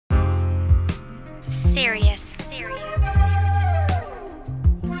Serious.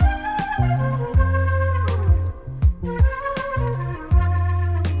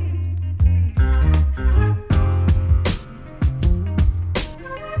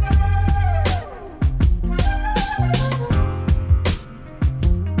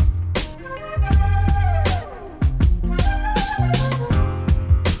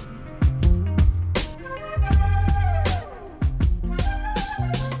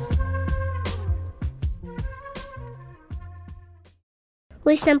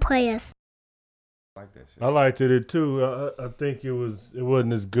 We some players. Like that shit. I liked it too. I think it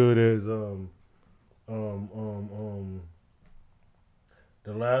wasn't as good as the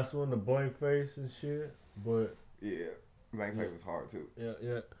last one, the blank face and shit. But Yeah, Blank Face was hard too.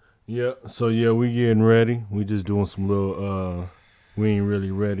 yeah. So yeah, we getting ready. We just doing some little we ain't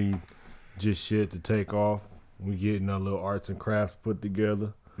really ready just shit to take off. We getting our little arts and crafts put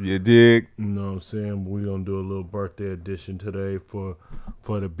together. You dig? You know what I'm saying? We gonna do a little birthday edition today for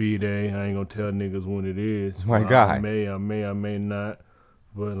the B-Day. I ain't gonna tell niggas when it is. My God. I may not.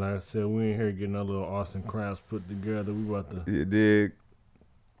 But like I said, we in here getting our little arts and crafts put together. We about to You dig?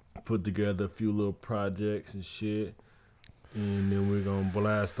 put together a few little projects and shit. And then we're gonna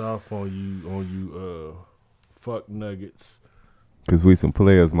blast off on you fuck nuggets. Cause we some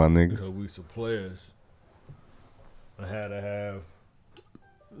players, my nigga. Because we some players. I had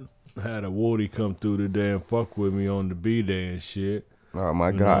a Woody come through today and fuck with me on the B-Day and shit. Oh my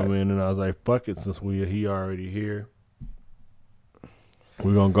You know God. what I mean? And I was like, fuck it, since he already here.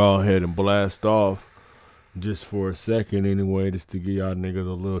 We're gonna go ahead and blast off just for a second anyway, just to give y'all niggas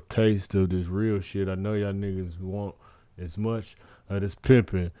a little taste of this real shit. I know y'all niggas want as much of this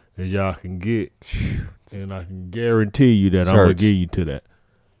pimping as y'all can get. And I can guarantee you that I'm gonna give you to that.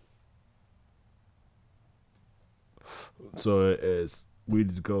 So as we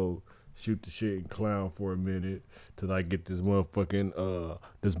just go shoot the shit and clown for a minute till I get this motherfucking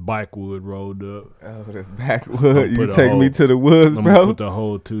this bike wood rolled up. Oh, this backwood. You put a take me whole- to the woods, I'm gonna bro. put the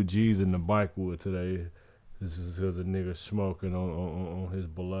whole 2 G's in the bike wood today. This is because the nigga smoking on his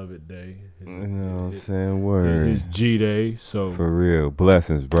beloved day. You know what I'm saying? Word. His G day. So For real.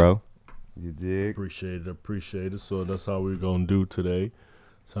 Blessings, bro. You dig? appreciate it. So that's how we're gonna do today.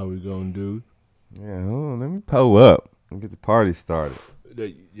 That's how we gonna do. Yeah, hold on. Let me pull up and get the party started.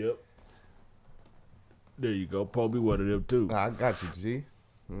 Yep. There you go. Paul, be one of them too. I got you, G. You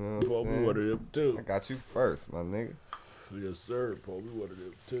know what Paul, I'm be saying? one of them too. I got you first, my nigga. Yes, sir. Paul, be one of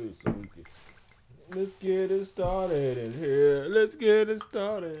them too. So we can. Let's get it started in here. Let's get it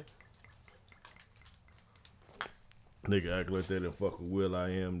started. Nigga act like they didn't fuck with Will I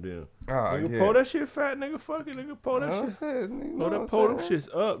Am then. Oh, Nigga, yeah. pull that shit fat, nigga. Fuck it, nigga. Pull that Know what I'm shit. saying, nigga, know Pull what I'm that pull them saying?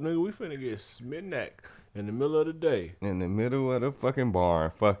 shits up, nigga. We finna get smidnack in the middle of the day. In the middle of the fucking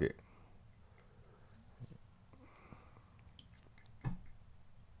barn. Fuck it.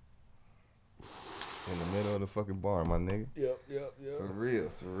 In the middle of the fucking barn, my nigga. Yep. For real.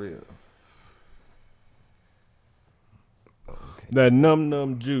 Okay. That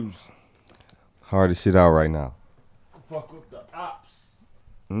num juice. Hardest shit out right now. Fuck with the ops.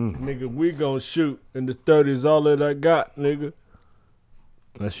 Mm. Nigga, we gon' shoot in the 30s all that I got, nigga.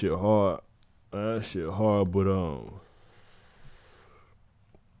 That shit hard. But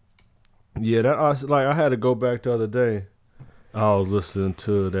yeah, I had to go back the other day. I was listening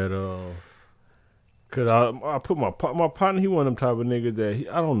to that cause I put my partner, he one of them type of niggas that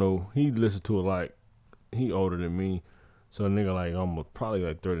I don't know, he listened to it like he older than me. So a nigga like almost probably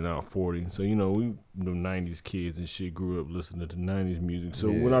like 39, 40. So you know, we the 90s kids and shit grew up listening to 90s music. So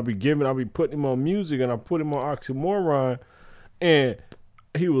when I be putting him on music and I put him on Oxymoron, and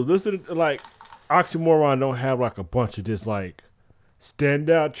he was listening to like Oxymoron don't have like a bunch of just like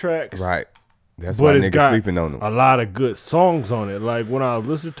standout tracks. Right. That's But why it's niggas got sleeping on them. a lot of good songs on it. Like when I was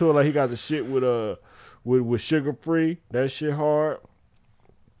listening to it, like he got the shit with Sugar Free. That shit hard.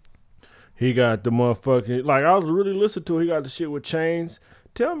 He got the motherfucking like I was really listening to it. He got the shit with Chains.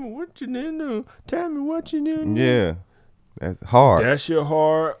 Tell me what you need to do. Tell me what you need to do. Yeah. That's hard. That shit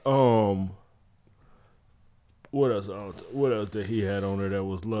hard. What else that he had on there that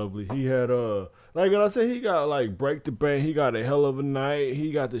was lovely? He had like I said, he got like Break the Bank. He got A Hell of a Night.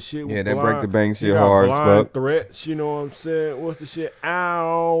 He got the shit with that Blind. Break the Bank He shit got hard as Blind fuck. Threats. You know what I'm saying? What's the shit?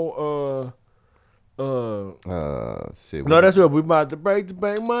 Ow. Shit. No, that's what we about to break the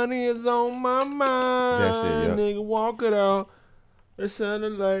bank. Money is on my mind. That shit, yeah. Nigga, walk it out. It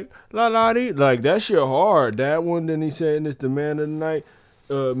sounded like la la dee. Like that shit hard. That one. Then he said, "It's the man of the night,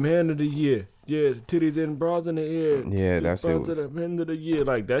 man of the year." Yeah, titties and bras in the air. Yeah, that shit Bras was- to the end of the year.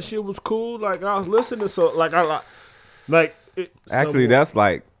 Like that shit was cool. Like I was listening, so like I like it. Actually, that's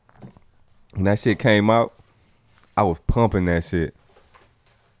like When that shit came out, I was pumping that shit.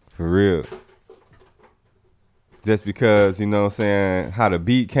 For real. Just because, you know what I'm saying, how the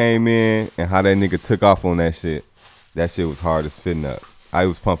beat came in and how that nigga took off on that shit. That shit was hard as spitting up. I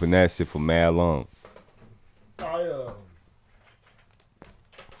was pumping that shit for mad long.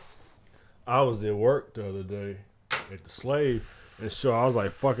 I was at work the other day at the Slave, and so I was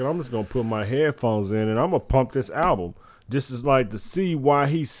like, fuck it, I'm just gonna put my headphones in and I'm gonna pump this album. Just as like to see why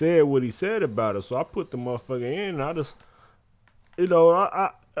he said what he said about it. So I put the motherfucker in and I just, you know,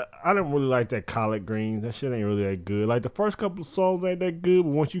 I didn't really like that collard greens. That shit ain't really that good. Like the first couple of songs ain't that good,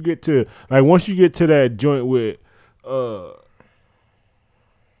 but once you get to that joint with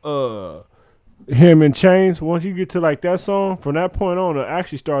him in Chains, once you get to like that song, from that point on it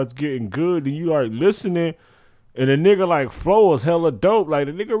actually starts getting good and you like listening and the nigga like flow is hella dope. Like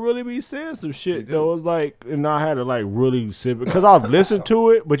the nigga really be saying some shit though. It's like, and I had to like really sit because I've listened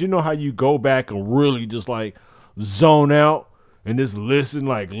to it, but you know how you go back and really just like zone out and just listen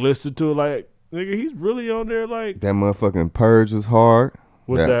to it like nigga, he's really on there like that motherfucking Purge was hard.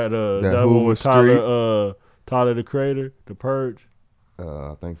 What's that that one with Tyler the Creator, The Purge?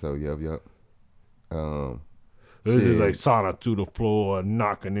 I think so. Yep. This is like sauna to the floor,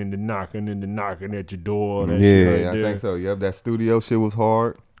 knocking at your door. That yeah, shit right I think so. Yep, that studio shit was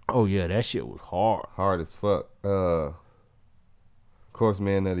hard. Oh yeah, that shit was hard. Hard as fuck. Of course,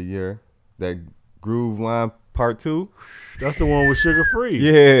 Man of the Year. That Groove Line Part 2. That's the one with Sugar Free.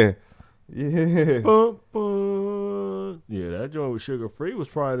 Yeah. Bum, bum. Yeah, that joint with Sugar Free was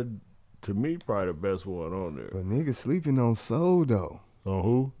probably the best one on there. But niggas sleeping on Soul though. On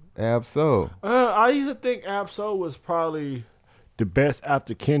who? Ab-Soul. I used to think Ab-Soul was probably the best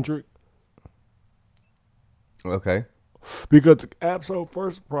after Kendrick. Okay. Because Ab-Soul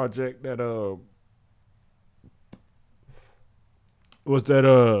first project that was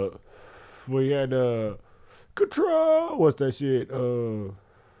that we had Control. What's that shit? The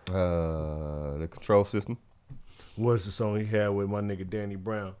Control System. What's the song he had with my nigga Danny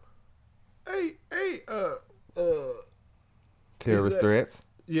Brown? Terrorist Threats.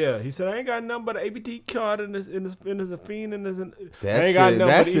 Yeah, he said I ain't got nothing but an ABT card and a fiend and that ain't got shit, nothing that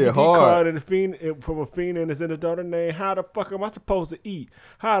but an shit ABT hard. card and a fiend from a fiend and it's in his daughter's name. How the fuck am I supposed to eat?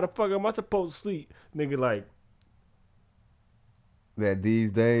 How the fuck am I supposed to sleep? Nigga, like that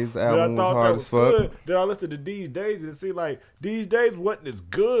These Days album was hard as fuck. Good. Then I listened to These Days and see like These Days wasn't as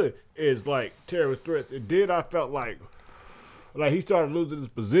good as like Terrorist Threats. It did. I felt like he started losing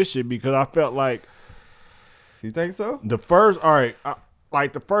his position because I felt like. You think so? The first, all right.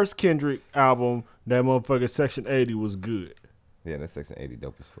 Like the first Kendrick album, that motherfucker Section 80 was good. Yeah, that Section 80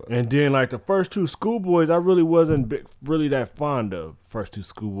 dope as fuck. And then like the first two Schoolboys, I really wasn't really that fond of. First two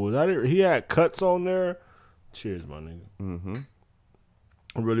Schoolboys, he had cuts on there. Cheers, my nigga. Mm-hmm.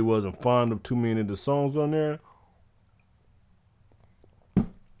 I really wasn't fond of too many of the songs on there.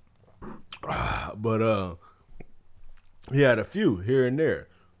 But he had a few here and there.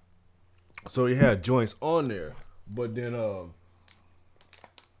 So he had joints on there. But then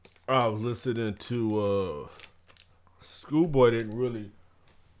I was listening to Schoolboy didn't really,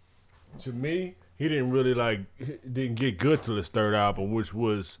 to me, he didn't really didn't get good till his third album, which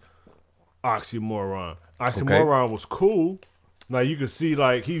was Oxymoron. Oxymoron was cool. Like you could see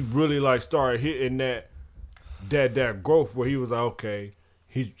like he really like started hitting that growth where he was like, okay,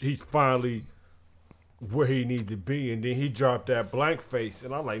 he's finally where he needs to be, and then he dropped that Blank Face,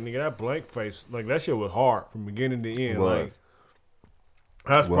 and I'm like, nigga, that Blank Face, like that shit was hard from beginning to end. Like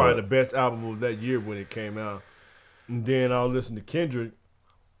that's probably the best album of that year when it came out. And then I'll listen to Kendrick,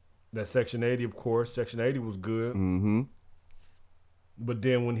 that Section 80, of course. Section 80 was good. Mm-hmm. But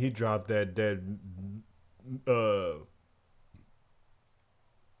then when he dropped that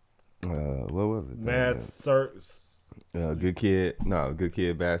what was it? Mad Search. Good Kid,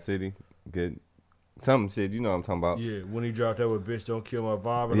 Bad City. Good. Some shit, you know what I'm talking about. Yeah, when he dropped that with Bitch Don't Kill My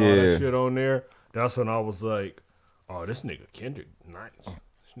Vibe and all that shit on there, that's when I was like, oh, this nigga Kendrick, nice.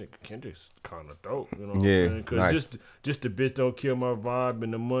 This nigga Kendrick's kind of dope. You know what I'm saying? Because nice. just the Bitch Don't Kill My Vibe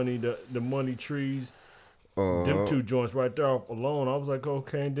and the money trees, them two joints right there alone, I was like,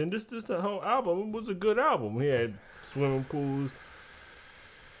 okay. And then this the whole album was a good album. He had swimming pools.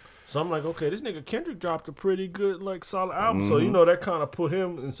 So I'm like, okay, this nigga Kendrick dropped a pretty good, like, solid album. Mm-hmm. So, you know, that kind of put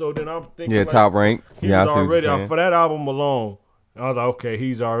him. And so then I'm thinking, like, top rank. He was already, for that album alone, I was like, okay,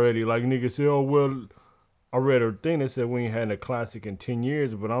 he's already, like, niggas say, oh, well, I read a thing that said we ain't had a classic in 10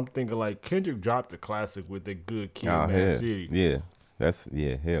 years. But I'm thinking, like, Kendrick dropped a classic with a good Kid, Mad City. Yeah.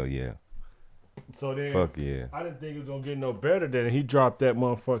 Hell yeah. So then, fuck yeah. I didn't think it was going to get no better than he dropped that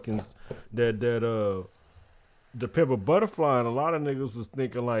motherfucking, the Pepper Butterfly, and a lot of niggas was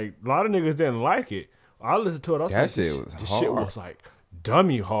thinking like a lot of niggas didn't like it. I listened to it. I was That like, shit was this hard. shit was like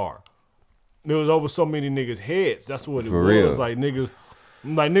dummy hard. It was over so many niggas' heads. That's what it For was. real. Like niggas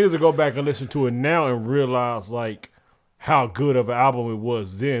will go back and listen to it now and realize like how good of an album it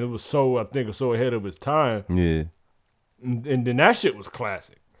was then. It was so ahead of its time. Yeah. And then that shit was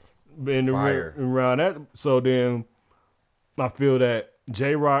classic. Fire. Around that, so then I feel that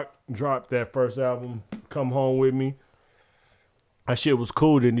J-Rock dropped that first album, Come Home With Me. That shit was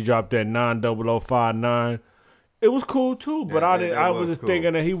cool. Then he dropped that 90059. It was cool too, but I was just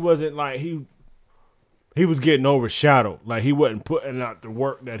thinking that he wasn't like he was getting overshadowed. Like he wasn't putting out the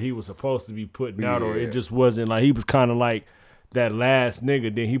work that he was supposed to be putting out, or it just wasn't like he was kind of like that last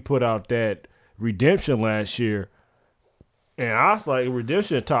nigga. Then he put out that Redemption last year. And I was like,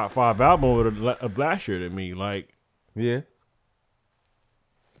 Redemption top 5 album of last year to me. Like, Yeah.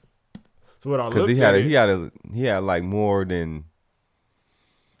 so what I Because looked at he had like more than,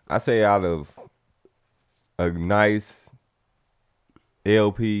 I say, out of a nice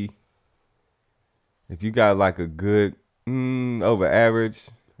LP. If you got like a good over average,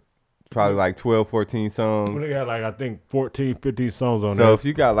 probably like 12, 14 songs. They got like I think 14, 15 songs on there. So if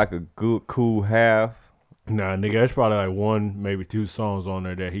you got like a good cool half. Nah, nigga, that's probably like 1, maybe 2 songs on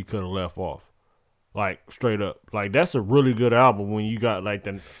there that he could have left off. Like, straight up. Like, that's a really good album when you got like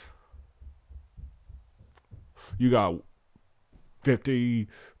you got 50,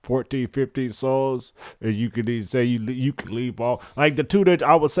 14, 15 songs, and you could even say you could leave off. Like, the 2 that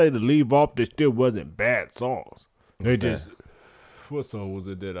I would say to leave off, they still wasn't bad songs. They just, what song was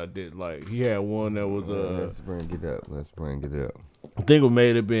it that I did like? He had one that was, Let's bring it up. I think it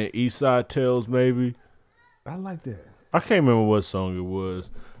may have been Eastside Tales, maybe. I like that. I can't remember what song it was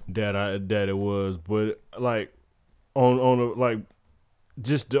that it was, but like on the like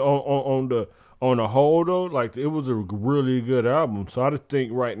just on the whole though, like it was a really good album. So I just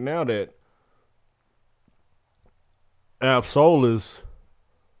think right now that Absol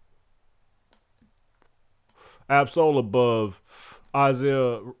above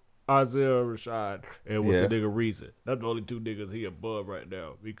Isaiah Rashad and what's the nigga Reason. That's the only 2 niggas he above right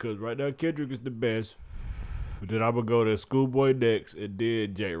now, because right now Kendrick is the best. But then I'm gonna go to Schoolboy next and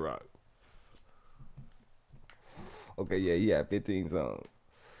then J-Rock. Okay, yeah, he had 15 songs.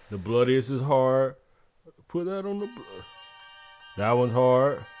 The Bloodiest is hard. Put that on the blood. That one's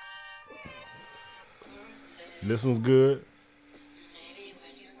hard. This one's good.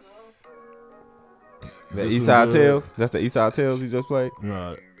 The Eastside Tales? That's the Eastside Tales you just played?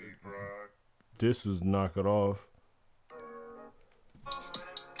 Nah. This was Knock It Off.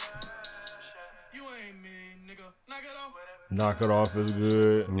 Knock It Off is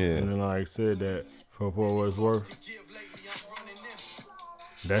good. Yeah. And then like I said that for what it's worth.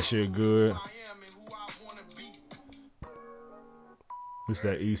 That shit good. It's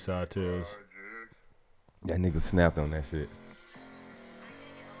that Eastside Tales. That nigga snapped on that shit.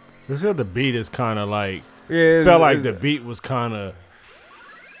 This here the beat is kind of like, yeah, felt like the beat was kind of.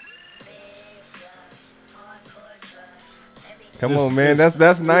 Come on, man. That's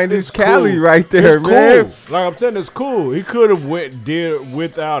 90s Cali cool. Right there, it's man. Cool. Like I'm saying, it's cool. He could have did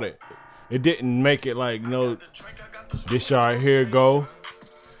without it. It didn't make it like, no, this right here go.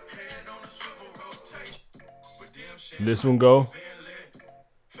 This one go.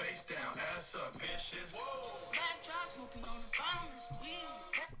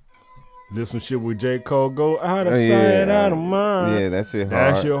 This one shit with J. Cole go out of sight, out of mind. Yeah, that shit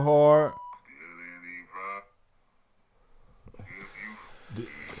hard. That shit hard.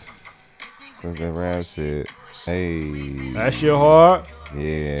 That rap shit. Hey. That shit hard.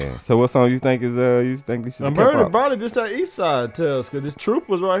 Yeah. So what song you think is you think we should I'm probably just that Eastside Tales, cause this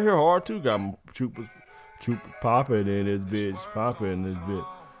Troopers right here hard too. Got Troopers popping in this bitch,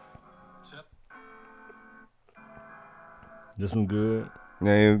 This one good.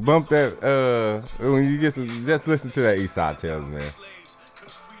 Man, bump that when you get some, just listen to that Eastside Tales, man.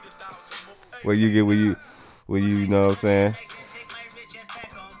 What you get when you know what I'm saying?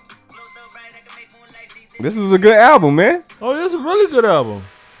 This was a good album, man. Oh, this is a really good album.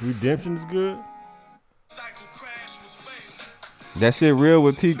 Redemption is good. That shit real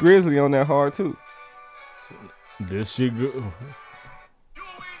with T Grizzly on that hard too. This shit good.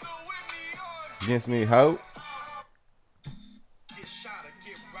 Against Me Hope.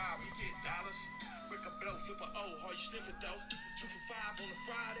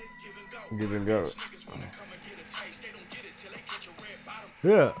 Give and go.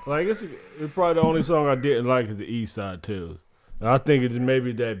 Yeah, like it's probably the only song I didn't like is the Eastside Tales. And I think it's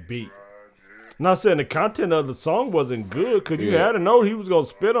maybe that beat. Not saying the content of the song wasn't good, because you had to know he was gonna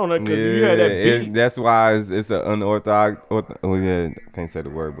spit on it, because you had that beat. That's why it's an unorthodox. Can't say the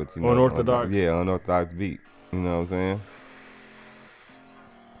word, but you know, Unorthodox. Unorthodox beat. You know what I'm saying?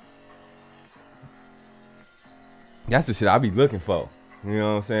 That's the shit I be looking for. You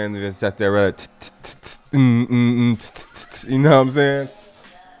know what I'm saying? It's just that you know what I'm saying?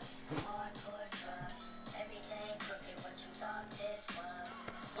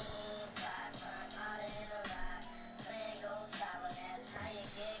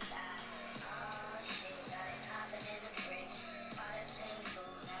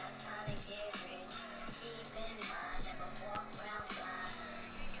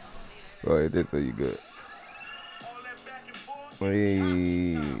 Go ahead, that's how you good.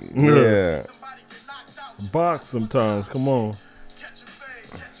 Hey, yeah. Box sometimes. Come on.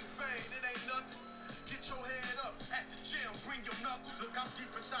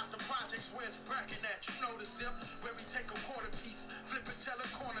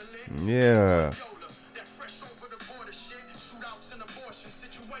 Yeah.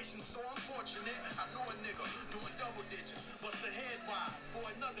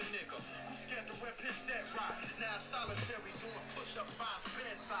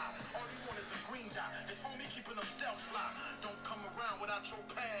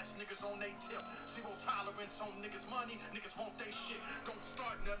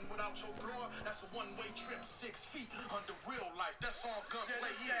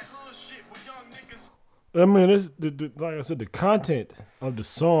 I mean, it's like I said, the content of the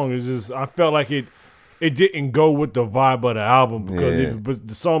song is just. I felt like it didn't go with the vibe of the album, because but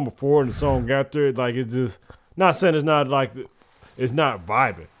the song before and the song after it, like it's just. Not saying it's not like it's not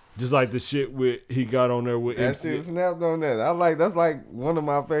vibing. Just like the shit with he got on there with that shit snapped on that. That's like one of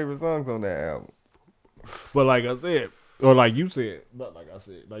my favorite songs on that album. But like I said, or like you said, not like I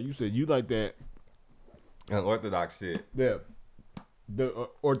said, like you said, you like that unorthodox shit. Yeah, the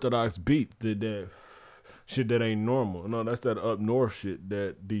orthodox beat, that shit that ain't normal. No, that's that up north shit,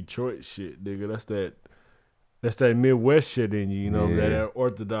 that Detroit shit, nigga. That's that Midwest shit in you, you know, that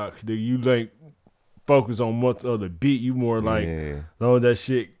orthodox. Nigga, you like focus on much of the beat. You more like, that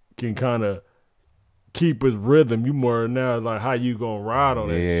shit can kind of keep his rhythm. You more now like how you gonna ride on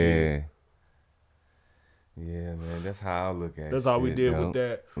that shit. Yeah, man, that's how I look at it. That's how we did with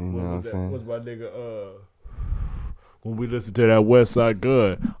that. You know what I'm saying? What's my nigga? When we listened to that West Side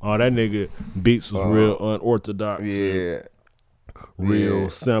Gun, that nigga beats was real unorthodox. Yeah. Real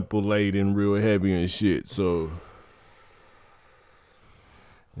sample laden, real heavy and shit. So, you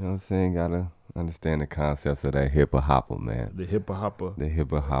know what I'm saying? Gotta understand the concepts of that hipper hopper, man. The hipper hopper. The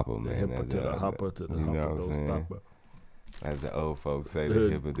hipper hopper, man. The hipper to the hopper to the hopper, don't stop it. As the old folks say,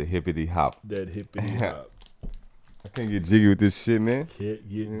 the hippity hop. That hippity hop. I can't get jiggy with this shit, man. Can't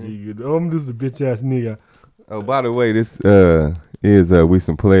get jiggy. I'm just a bitch ass nigga. Oh, by the way, this is We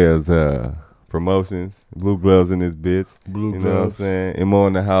Some Playas promotions. Blue gloves in this bitch. Blue gloves. You know what I'm saying? Mo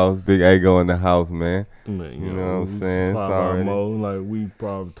in the house. Big Ago in the house, man. Man, you know what I'm saying? Sorry. Like we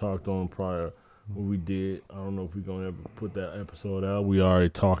probably talked on prior what we did. I don't know if we're gonna ever put that episode out. We already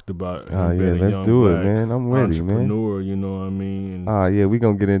talked about it. Oh yeah, let's do it, man. I'm ready, entrepreneur, man. You know what I mean? Yeah, we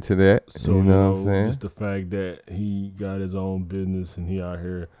gonna get into that. So, you know what I'm saying? Just the fact that he got his own business and he out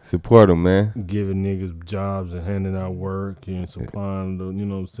here support him, man. Giving niggas jobs and handing out work and supplying the, you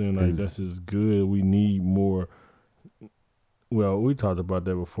know what I'm saying? Like that's just good. We need more. Well, we talked about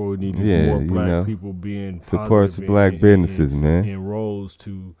that before. We need more black people being supports black businesses, man. In roles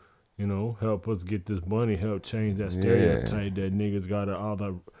to, help us get this money, help change that stereotype that niggas gotta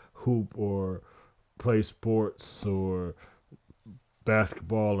either hoop or play sports or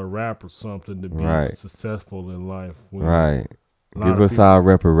basketball or rap or something to be successful in life. Right. Give us our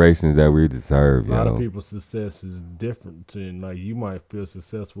reparations that we deserve, A lot of people's success is different. And like you might feel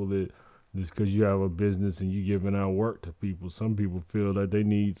successful just because you have a business and you giving out work to people. Some people feel that they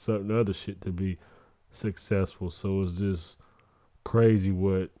need certain other shit to be successful. So it's just crazy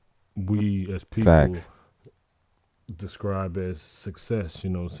what we as people describe as success,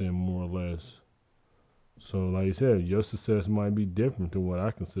 more or less. So like you said, your success might be different than what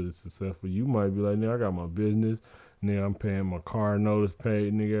I consider successful. You might be like, nigga, I got my business. Nigga, I'm paying my car notice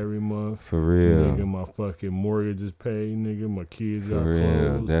paid, nigga, every month. For real. Nigga, my fucking mortgage is paid, nigga. My kids got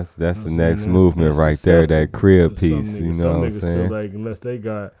clothes. That's the next movement right there, that crib piece, you know what I'm saying? Feel like unless they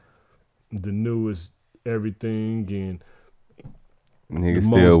got the newest everything and niggas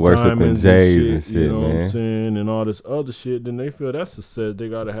still worshiping J's and shit, you know man. What I'm saying? And all this other shit, then they feel that's success. They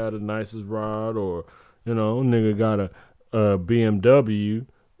gotta have the nicest ride or, nigga got a BMW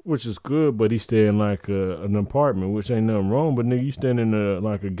which is good, but he stay in like an apartment, which ain't nothing wrong. But nigga, you stand in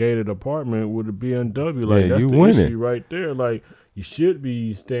like a gated apartment with a BMW, Yeah, like that's you the winning. issue right there. Like you should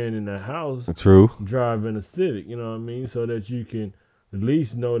be staying in the house, True. driving a Civic. You know what I mean, so that you can at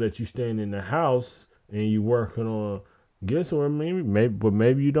least know that you staying in the house and you working on. Guess what I mean?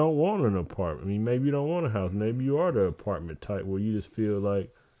 Maybe you don't want an apartment. I mean, maybe you don't want a house. Maybe you are the apartment type where you just feel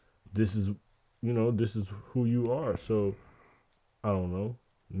like this is, this is who you are. So I don't know.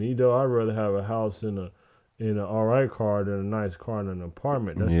 Me though, I'd rather have a house in an alright car than a nice car in an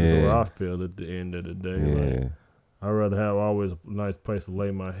apartment. That's just what Yeah. I feel at the end of the day. Yeah. Like I'd rather have always a nice place to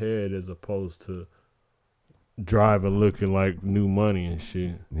lay my head as opposed to driving looking like new money and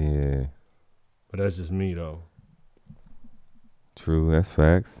shit. Yeah. But that's just me though. True. That's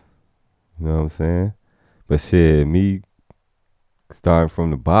facts. You know what I'm saying? But shit, me starting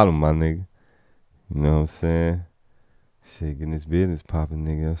from the bottom, my nigga. You know what I'm saying? Shit, getting this business popping,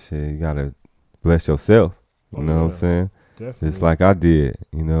 nigga. Shit, you gotta bless yourself. You know what I'm saying? Definitely. Just like I did.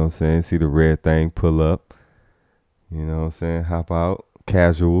 You know what I'm saying? See the red thing, pull up. You know what I'm saying? Hop out,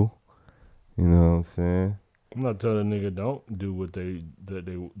 casual. You know what I'm saying? I'm not telling a nigga don't do what they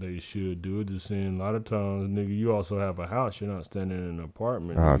should do. Just saying a lot of times, nigga, you also have a house. You're not standing in an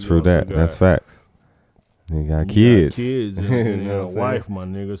apartment. Ah, Nigga, true that. That's facts. They got kids. Got kids and, You and know a what I'm wife, my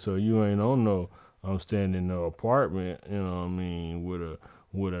nigga. So you ain't on no. I'm standing in no apartment. You know what I mean?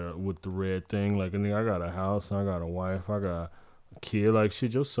 With the red thing. Like a nigga, I got a house. I got a wife. I got a kid. Like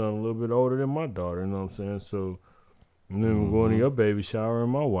shit, your son a little bit older than my daughter. You know what I'm saying? So. And then we're going to your baby shower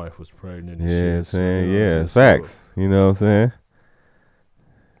and my wife was pregnant and Yeah, shit. saying, So, you know yeah, what I'm facts. saying? You know what I'm saying?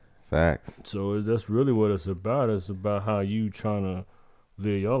 Facts. So that's really what it's about. It's about how you trying to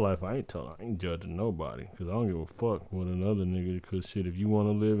live your life. I ain't judging nobody because I don't give a fuck with another nigga. Because shit, if you want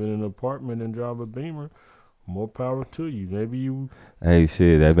to live in an apartment and drive a Beamer, more power to you. Maybe you. Hey,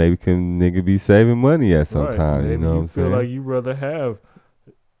 shit, that maybe can nigga be saving money at some time. Maybe You know what I'm feel saying? like you rather have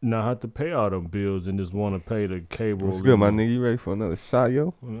not have to pay all them bills and just want to pay the cable. What's good, my nigga? You ready for another shot,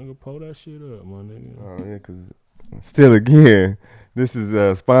 yo? Well, nigga, pull that shit up, my nigga. Oh, yeah, because still again, this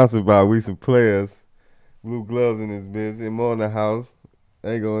is sponsored by We Some Playas. Blue gloves in this bitch. And more in the house.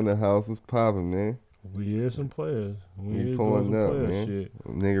 They go in the house. What's popping, man? We hear some players. We You hear pouring some up, player man. shit.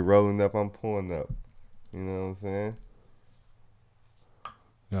 Nigga rolling up, I'm pouring up. You know what I'm saying?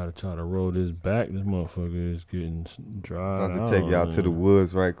 Gotta try to roll this back. This motherfucker is getting dry. About to take y'all to the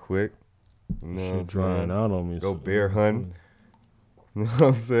woods right quick. You know Shit what I'm drying saying? out on me. Go bear hunting. You know what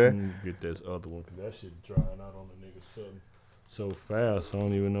I'm saying? Get this other one because that shit drying out on the nigga so fast. I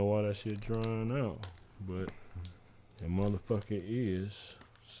don't even know why that shit drying out, but it motherfucker is.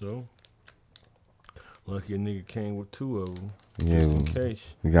 So lucky a nigga came with two of them. Yeah, just in case.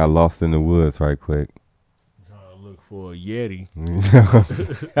 We got lost in the woods right quick. Trying to look for a Yeti.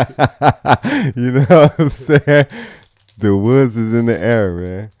 You know what I'm saying? The woods is in the air,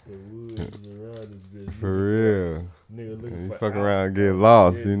 man. The woods is around this bitch. For real. Nigga looking You for fuck around and get Alpha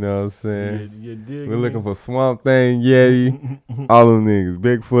lost, Yeti. you know what I'm saying? You dig We're me? looking for Swamp Thing, Yeti, all them niggas.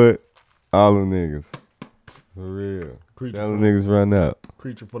 Bigfoot, all them niggas. For real. Tell them niggas run up.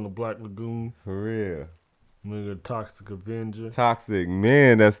 Creature from the Black Lagoon. For real. Nigga, Toxic Avenger. Toxic,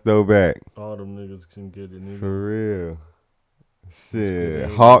 man, that's throwback. All them niggas can get it, nigga. For real. Shit,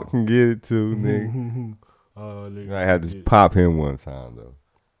 good, Hawk can get it too, nigga. Nigga, I had to pop him one time, though.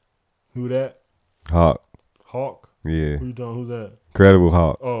 Who that? Hawk. Hawk? Yeah. Who's that? Incredible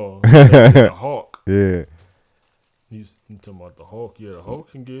Hawk. Oh, the Hawk. Yeah. You talking about the Hawk? Yeah, the Hawk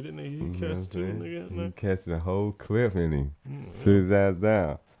can get it, nigga. He catch two, nigga. He catch the whole clip in him. Sit his ass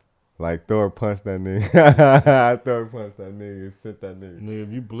down. Like Thor punched that nigga. Thor punched that nigga and sent that nigga. Nigga,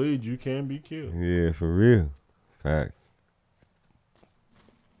 if you bleed, you can be killed. Yeah, for real. Facts.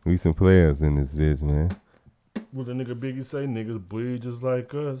 We some players in this bitch, man. What the nigga Biggie say? Niggas bleed just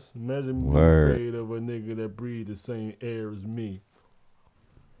like us. Imagine me Word. afraid of a nigga that breathe the same air as me.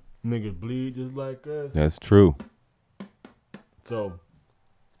 Niggas bleed just like us. That's true. So,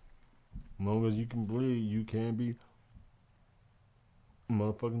 as long as you can bleed, you can be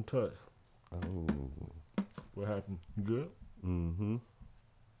motherfucking touched. Oh. What happened? You good? Mm-hmm.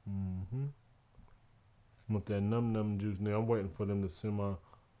 Mm-hmm. Want that num juice, nigga. I'm waiting for them to send my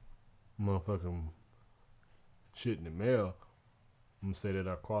motherfucking shit in the mail. I'm gonna say that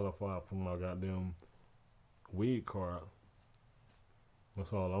I qualified for my goddamn weed card.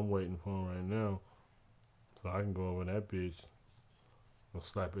 That's all I'm waiting for right now. So I can go over that bitch and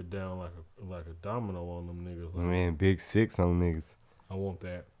slap it down like a domino on them niggas. Like, Man, big six on niggas. I want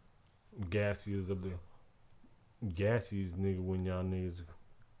that gassiest of the gassiest nigga when y'all niggas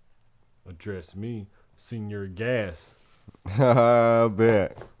address me, Senior Gas. I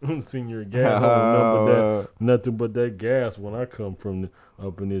bet. Senior gas. I want nothing but that gas when I come from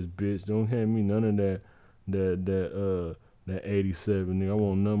up in this bitch. Don't hand me none of that 87, nigga. I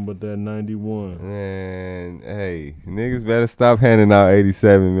want nothing but that 91. Man, hey, niggas better stop handing out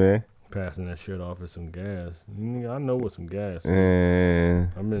 87, man. Passing that shit off as some gas. Nigga, I know what some gas is.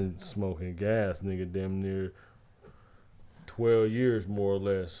 Man. I've been smoking gas, nigga, damn near 12 years more or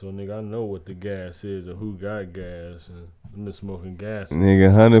less. So, nigga, I know what the gas is and who got gas. And I've been smoking gas. Nigga,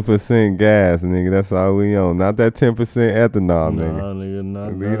 100% gas, nigga. That's all we on. Not that 10% ethanol, nigga. Nah, nigga,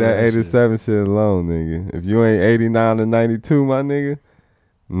 not Leave that 87 shit alone, nigga. If you ain't 89 to 92, my nigga,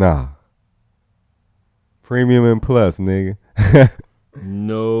 nah. Premium and plus, nigga.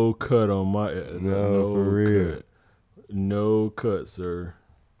 No cut on my. No, for real. Cut. No cut, sir.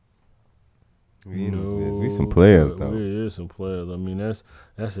 We some players, though. We is some players. I mean,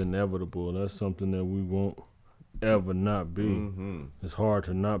 that's inevitable. That's something that we won't ever not be. Mm-hmm. It's hard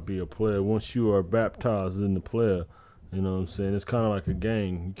to not be a player. Once you are baptized in the player, you know what I'm saying? It's kind of like a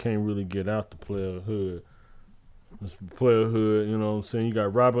gang. You can't really get out the player hood. It's player hood, you know what I'm saying? You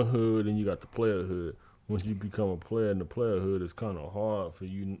got Robin Hood and you got the player hood. Once you become a player in the player hood, it's kind of hard for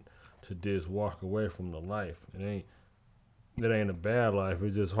you to just walk away from the life. It ain't a bad life.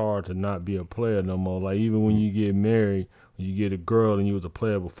 It's just hard to not be a player no more. Like, even when you get married, when you get a girl and you was a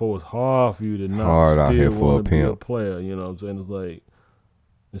player before, it's hard for you to not still want to be a player. You know what I'm saying? It's like,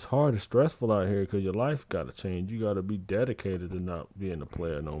 it's hard and stressful out here because your life got to change. You got to be dedicated to not being a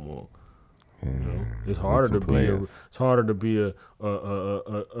player no more. You know? It's harder to be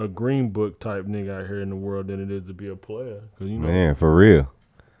a green book type nigga out here in the world than it is to be a player. 'Cause, you know, man, for real.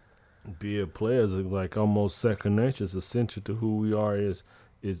 Be a player is like almost second nature. It's essential to who we are as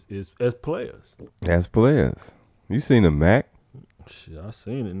players. As players. You seen the Mac? Shit, I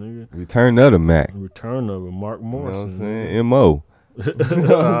seen it, nigga. Return of the Mac. Return of it, Mark Morrison. You know what I'm saying? M.O.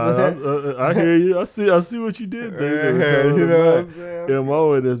 I hear you. I see what you did there. You know what I'm saying?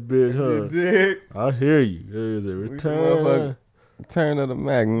 M.O. in this bitch, huh? You dig? I hear you. There's a return of the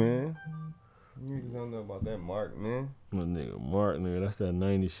Mac, man. You don't know about that Mark, man. My nigga, Mark, nigga, that's that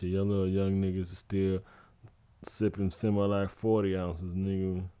 90 shit. Your little young niggas is still sipping semi-like 40 ounces,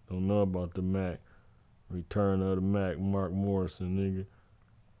 nigga. Don't know about the Mac. Return of the Mac, Mark Morrison, nigga.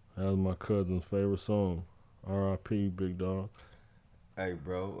 That was my cousin's favorite song. R.I.P. Big Dog. Hey,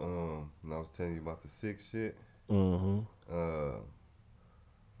 bro, when I was telling you about the 6th shit, on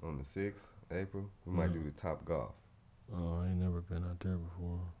the 6th, April, we might do the Top Golf. Oh, I ain't never been out there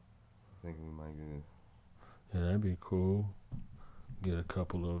before. I think we might do this. Yeah, that'd be cool. Get a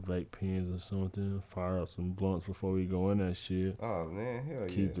couple of vape pens or something. Fire up some blunts before we go in that shit. Oh man, hell yeah.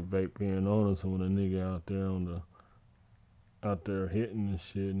 Keep the vape pen on, and some of the nigga out there hitting and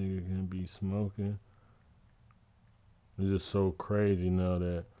shit, nigga can be smoking. It's just so crazy now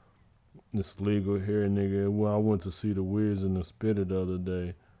that it's legal here, nigga. Well, I went to see the Wiz and the Spitter the other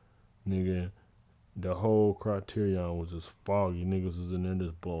day, nigga. The whole Criterion was just foggy. Niggas was in there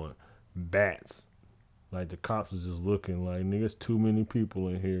just blowing bats. Like, the cops was just looking like, nigga, it's too many people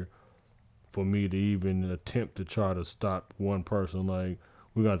in here for me to even attempt to try to stop one person. Like,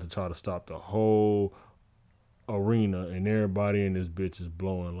 we got to try to stop the whole arena, and everybody in this bitch is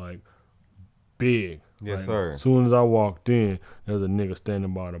blowing, like, big. Yes, like, sir. As soon as I walked in, there was a nigga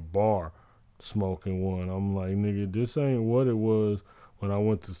standing by the bar smoking one. I'm like, nigga, this ain't what it was when I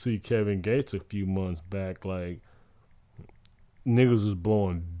went to see Kevin Gates a few months back. Like, niggas was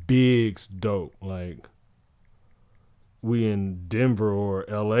blowing big dope. Like, we in Denver or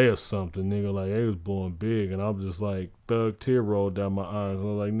LA or something, nigga. Like, they was blowing big, and I'm just like, thug tear rolled down my eyes. I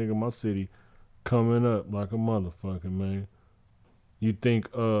was like, nigga, my city coming up like a motherfucker, man. You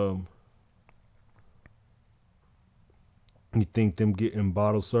think them getting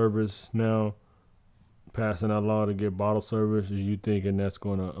bottle service now, passing that law to get bottle service, is you thinking that's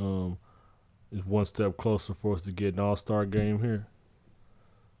gonna is one step closer for us to get an all-star game here?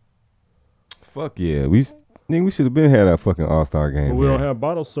 Fuck yeah, we should have been had that fucking all-star game. But we don't have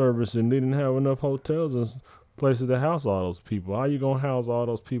bottle service, and they didn't have enough hotels and places to house all those people. How you gonna house all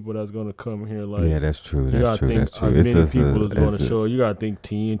those people that's gonna come here? Like, yeah, that's true. That's true. That's true. Many people is gonna show. You gotta think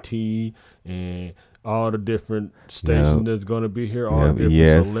TNT and all the different stations that's gonna be here. All the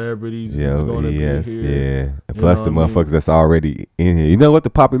different celebrities gonna be here. Yeah. Plus the motherfuckers that's already in here. You know what? The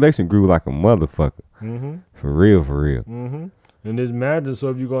population grew like a motherfucker. Mm-hmm. For real. Mm-hmm. And it's magic. So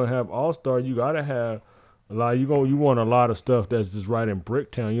if you're gonna have all-star, you gotta have a lot. You want a lot of stuff that's just right in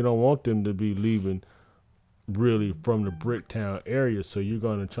Bricktown. You don't want them to be leaving really from the Bricktown area. So you're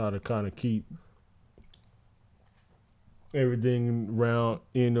gonna try to kind of keep everything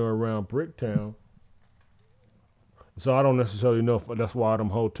in or around Bricktown. So I don't necessarily know if that's why them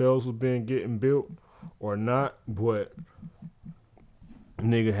hotels was getting built or not, but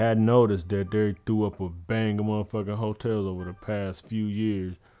nigga had noticed that they threw up a bang of motherfucking hotels over the past few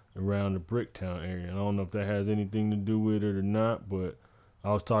years around the Bricktown area. And I don't know if that has anything to do with it or not, but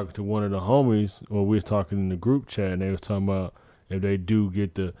I was talking to one of the homies, or we was talking in the group chat, and they was talking about if they do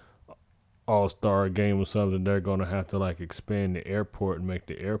get the All-Star game or something, they're gonna have to like expand the airport and make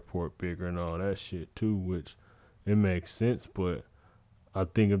the airport bigger and all that shit too, which it makes sense, but I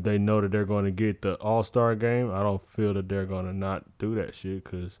think if they know that they're going to get the All-Star game, I don't feel that they're going to not do that shit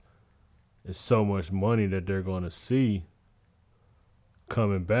because it's so much money that they're going to see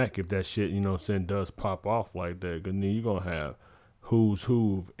coming back if that shit, you know what I'm saying, does pop off like that. Because then you're going to have who's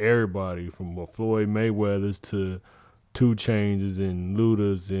who of everybody from Floyd Mayweather's to 2 Chainz and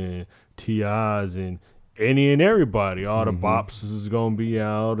Luda's and T.I.'s and any and everybody. All the bops is going to be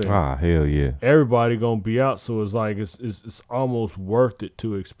out. And hell yeah. everybody going to be out. So it's like it's almost worth it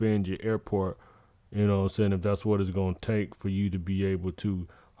to expand your airport. You know what I'm saying? If that's what it's going to take for you to be able to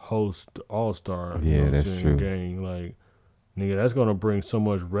host the All-Star That's true. game. Like, nigga, that's going to bring so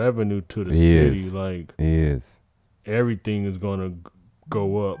much revenue to the city. Like, everything is going to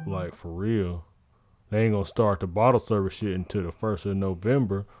go up, like, for real. They ain't going to start the bottle service shit until the 1st of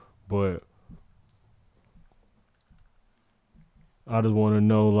November. But I just want to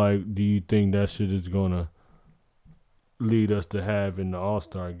know, like, do you think that shit is going to lead us to having the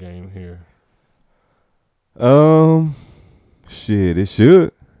All-Star game here? Shit, it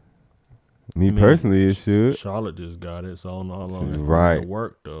should. Me personally, it should. Charlotte just got it, so I don't know how long it's right. going to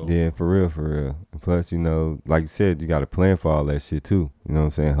work, though. Yeah, for real. And plus, you know, like you said, you got to plan for all that shit, too. You know what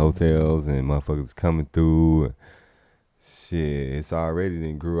I'm saying? Hotels and motherfuckers coming through. Shit, it's already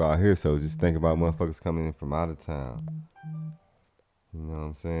then grew out here, so just think about motherfuckers coming in from out of town. You know what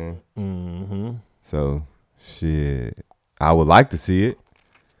I'm saying? Mm-hmm. So, shit, I would like to see it.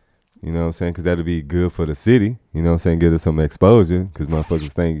 You know what I'm saying? Because that'll be good for the city. You know what I'm saying? Get us some exposure. Because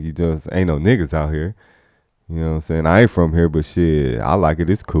motherfuckers think you just ain't no niggas out here. You know what I'm saying? I ain't from here, but shit, I like it.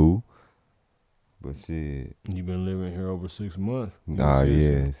 It's cool. But shit. You been living here over 6 months. Nah,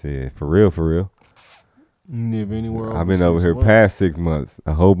 yeah. Shit. For real. You live anywhere over I've been over here months? past 6 months.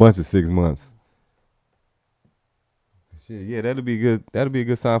 A whole bunch of 6 months. Shit, yeah, that'll be good. That'll be a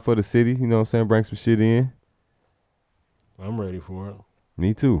good sign for the city. You know what I'm saying? Bring some shit in. I'm ready for it.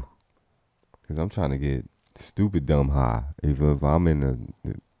 Me too. Because I'm trying to get stupid dumb high. Even if I'm in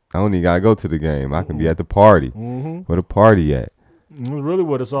I don't even got to go to the game. I can be at the party. Where the party at? Really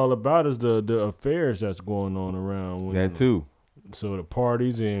what it's all about is the affairs that's going on around. That too. So the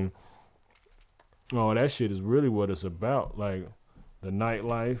parties and all that shit is really what it's about. Like the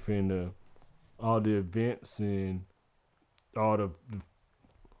nightlife and all the events and all the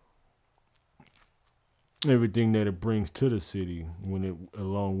everything that it brings to the city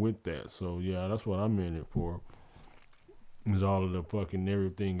along with that. So yeah, that's what I'm in it for. Is all of the fucking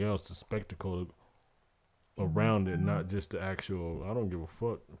everything else, the spectacle around it, not just the actual. I don't give a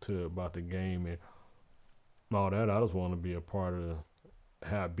fuck about the game and all that. I just want to be a part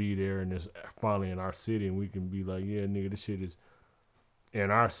of be there and it's finally in our city and we can be like, yeah, nigga, this shit is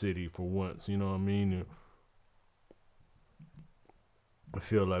in our city for once. You know what I mean? And I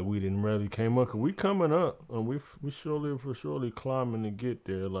feel like we didn't really came up. Cause we coming up and we surely climbing to get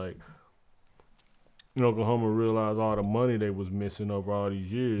there. Like Oklahoma realized all the money they was missing over all these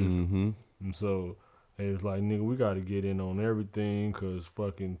years, and so they was like, nigga, we got to get in on everything because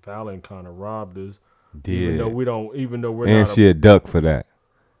fucking Fallon kind of robbed us. Yeah. Even though we're and not she a duck for that.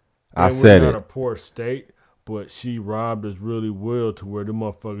 I said we're it. not a poor state, but she robbed us really well to where the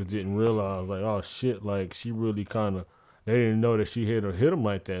motherfuckers didn't realize, like, oh shit, like she really kind of. They didn't know that she hit them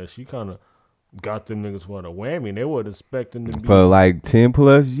like that. She kind of got them niggas for the whammy. They wasn't expecting to be for like 10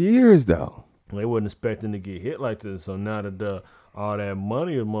 plus years though. They wasn't expecting to get hit like this. So now that all that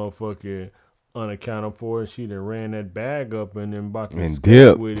money a motherfucker unaccounted for, and she done ran that bag up and then about to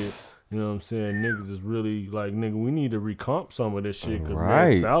skate with it. You know what I'm saying? Niggas is really like, nigga, we need to recomp some of this shit because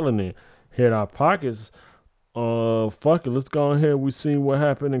man, Fallon hit our pockets. Fuck it, let's go ahead. We seen what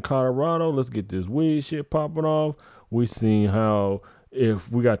happened in Colorado. Let's get this weed shit popping off. We seen how if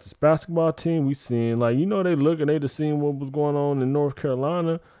we got this basketball team, we seen like, you know, they just seen what was going on in North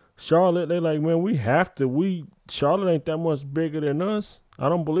Carolina. Charlotte, they like, man, we have to. Charlotte ain't that much bigger than us. I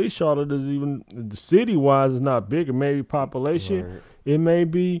don't believe Charlotte is even, city-wise, is not bigger. Maybe population, it may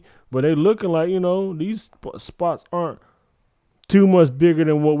be. But they looking like, you know, these spots aren't too much bigger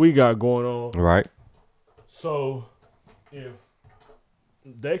than what we got going on. Right. So, if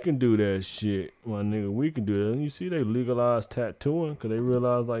they can do that shit, my nigga, we can do that. And you see they legalized tattooing because they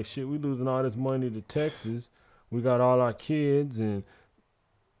realize, like, shit, we losing all this money to Texas. We got all our kids and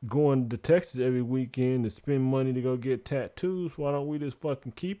going to Texas every weekend to spend money to go get tattoos. Why don't we just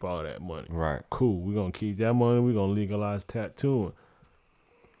fucking keep all that money? Right. Cool. We're gonna keep that money. We're gonna legalize tattooing.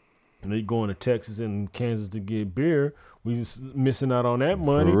 And they going to Texas and Kansas to get beer. We just missing out on that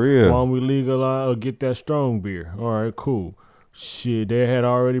money. For real. Why don't we legalize or get that strong beer? All right, cool. Shit, they had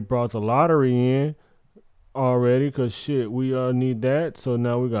already brought the lottery in already because shit, we need that. So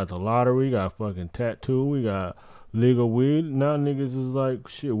now we got the lottery, we got fucking tattoo, we got legal weed. Now niggas is like,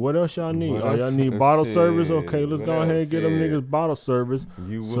 shit, what else y'all need? What Oh, y'all else? need bottle Shit. service? Okay, let's What go ahead else? and get them Shit. niggas bottle service.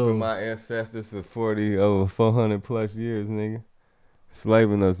 You So- whooping my ancestors for over 400 plus years, nigga.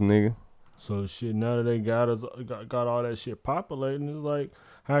 Slaving us, nigga. So shit, now that they got us, got all that shit populating, it's like,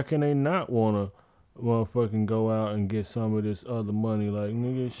 how can they not wanna motherfucking go out and get some of this other money? Like,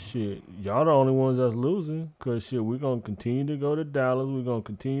 nigga, shit, y'all the only ones that's losing, cause shit, we gonna continue to go to Dallas, we gonna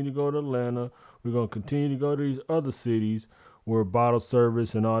continue to go to Atlanta, we gonna continue to go to these other cities where bottle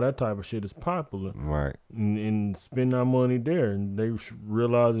service and all that type of shit is popular, Right. and spend our money there, and they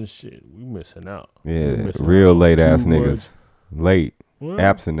realizing shit, we missing out. Yeah. We missing Real out late too ass much. niggas. Late. Well,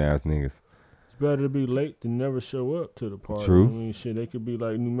 Absent ass niggas. it's better to be late than never show up to the party. True. I mean, shit, they could be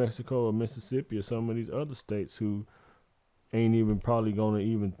like New Mexico or Mississippi or some of these other states who ain't even probably gonna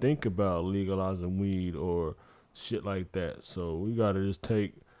even think about legalizing weed or shit like that. So we gotta just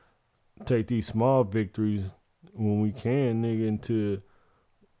take these small victories when we can, nigga. Into,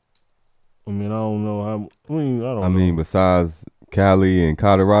 I mean, I don't know how. I don't know. Besides Cali and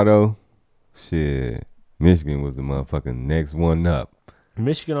Colorado, shit, Michigan was the motherfucking next one up.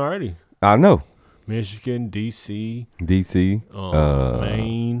 Michigan already. I know. Michigan, D.C., DC,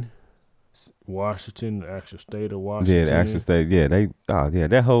 Maine, Washington, the actual state of Washington. yeah, the actual state, yeah,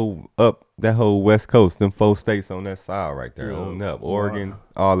 that whole West Coast, them 4 states on that side right there, Yeah. on up, Oregon,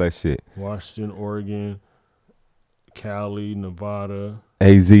 all that shit. Washington, Oregon, Cali, Nevada,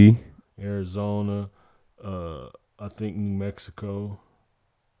 AZ, Arizona, I think New Mexico.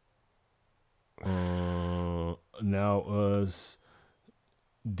 Now us,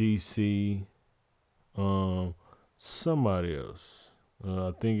 DC, somebody else.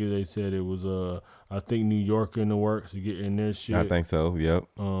 I think they said it was I think New York in the works to get in their shit. I think so. Yep.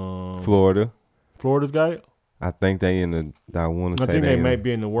 Florida's Florida, got it. I think they in the. I want to I say think they in may the-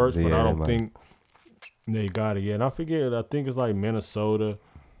 be in the works, but yeah, I they don't might. think they got it yet. And I forget. I think it's like Minnesota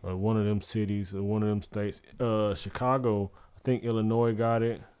or one of them cities or one of them states. Chicago. I think Illinois got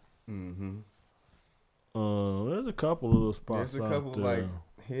it. Mm-hmm. There's a couple of little spots. There's a couple out there. like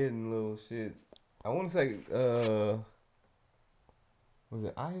hidden little shit. I want to say, was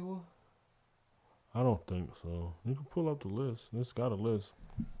it Iowa? I don't think so. You can pull up the list. It's got a list.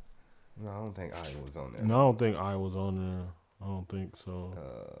 No, I don't think Iowa's on there. No, I don't think Iowa's on there. I don't think so.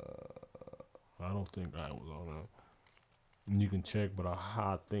 I don't think Iowa's on there. And you can check, but I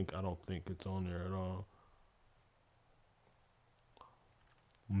don't think it's on there at all.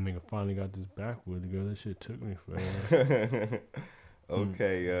 Nigga finally got this backwood together. That shit took me forever.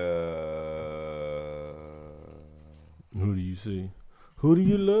 Okay. Who do you see? Who do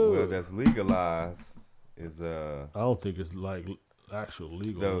you love? Well, that's legalized. Is I don't think it's like actual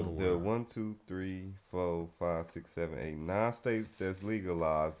legal. the 1, 2, 3, 4, 5, 6, 7, 8, 9 states that's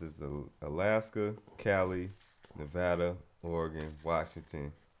legalized is Alaska, Cali, Nevada, Oregon,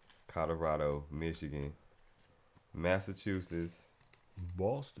 Washington, Colorado, Michigan, Massachusetts,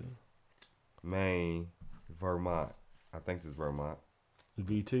 Boston, Maine, Vermont. I think it's Vermont.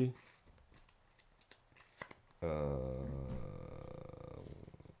 VT.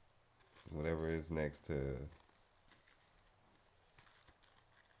 Whatever is next to.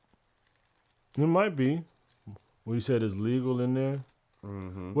 It might be. Well, you said it's legal in there.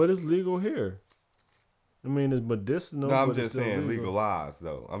 Mm-hmm. What is legal here? I mean, it's medicinal. No, I'm but it's just still saying legal. legalized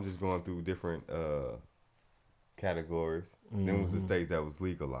though. I'm just going through different categories. Then was the states that was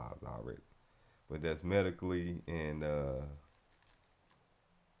legalized already, but that's medically and oh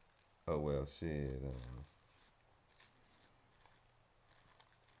well, shit.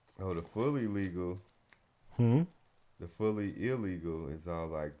 The fully legal. The fully illegal is all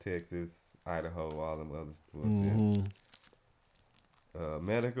like Texas, Idaho, all them other bullshits.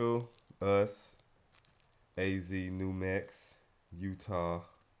 Medical, us, AZ, New Mex, Utah,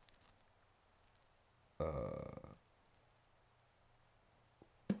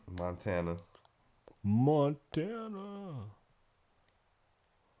 Montana,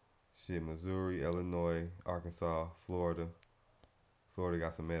 shit, Missouri, Illinois, Arkansas, Florida. Florida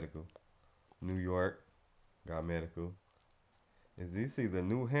got some medical. New York got medical. Is this either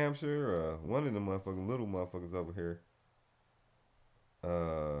New Hampshire or one of the motherfucking little motherfuckers over here?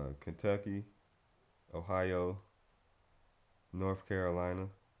 Kentucky, Ohio, North Carolina,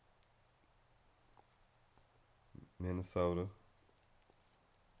 Minnesota.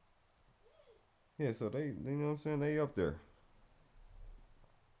 Yeah, so they, you know what I'm saying? They up there.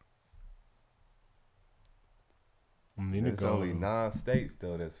 I mean, It's only 9 states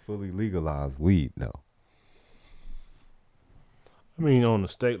though that's fully legalized weed though. I mean, on the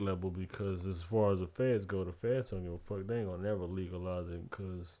state level, because as far as the feds go, the feds don't give a fuck. They ain't gonna never legalize it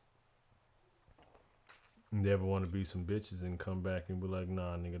because they ever want to be some bitches and come back and be like,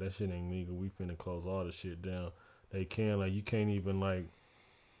 nah, nigga, that shit ain't legal. We finna close all the shit down. They can, like, you can't even, like,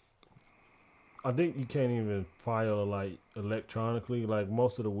 I think you can't even file, like, electronically. Like,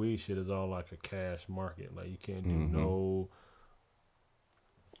 most of the weed shit is all, like, a cash market. Like, you can't do no,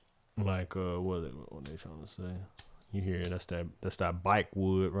 like, what they trying to say? You hear it, that's that bike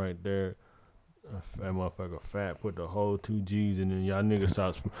wood right there. That motherfucker fat, put the whole 2 G's and then y'all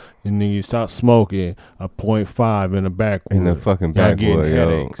niggas stop smoking a .5 in the backwood. In the fucking y'all backwood, getting yo.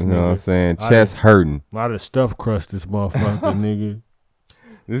 headaches, You know nigga. what I'm saying? Chest hurting. A lot of stuff crust this motherfucker, nigga.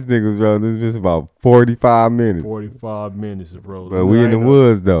 This nigga's rolling this bitch about 45 minutes. 45 minutes of rolling. But we in the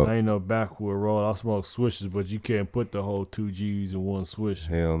woods though. I ain't no backwood roll. I smoke swishes, but you can't put the whole 2 G's in one swish.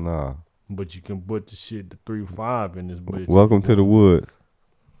 Hell nah. But you can put the shit to 3-5 in this bitch. Welcome to the woods.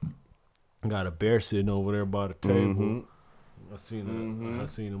 Got a bear sitting over there by the table. I seen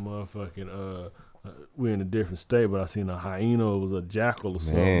a motherfucking we're in a different state, but I seen a hyena. It was a jackal or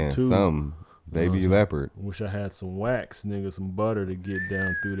something too. Something. Baby leopard. Wish I had some wax, nigga, some butter to get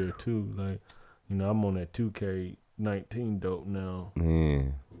down through there too. Like, you know, I'm on that 2K19 dope now.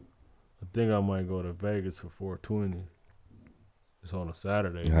 Man. I think I might go to Vegas for 420. It's on a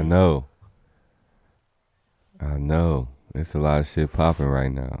Saturday. I know. It's a lot of shit popping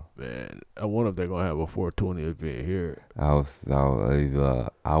right now. Man, I wonder if they're gonna have a 420 event here. I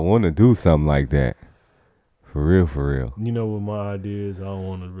want to do something like that. For real. You know what my idea is? I don't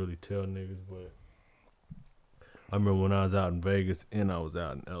want to really tell niggas, but I remember when I was out in Vegas and I was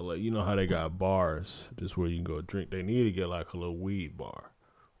out in LA. You know how they got bars, just where you can go drink. They need to get like a little weed bar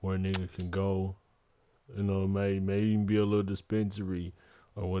where a nigga can go. You know, maybe even be a little dispensary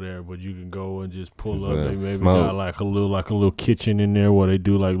or whatever, but you can go and just pull up. They maybe got like a little kitchen in there where they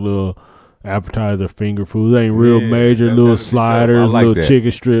do like little appetizer finger food. They ain't real major, little sliders, like little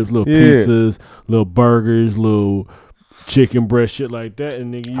chicken strips, little pizzas, little burgers, little chicken breast, shit like that.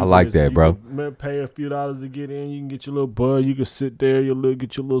 And nigga, I like that, bro. Pay a few dollars to get in. You can get your little bud. You can sit there.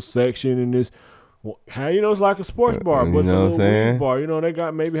 Get your little section in this. How you know it's like a sports bar, but it's a little weed bar. You know they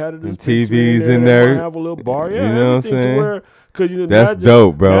got maybe had a TVs in there. Have a little bar, yeah. You know what I'm saying? Cause you that's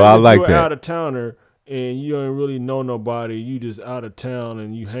dope, bro. I like that. Out of towner and you don't really know nobody. You just out of town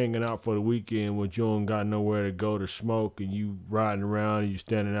and you hanging out for the weekend, but you don't got nowhere to go to smoke, and you riding around and you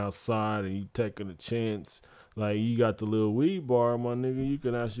standing outside and you taking a chance. Like you got the little weed bar, my nigga. You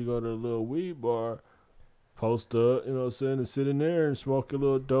can actually go to the little weed bar, post up, you know what I'm saying, and sit in there and smoke a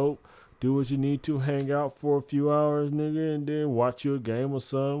little dope. Do what you need to, hang out for a few hours, nigga, and then watch your game or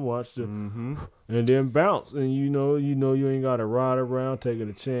something. Watch the, and then bounce. And you know, you ain't got to ride around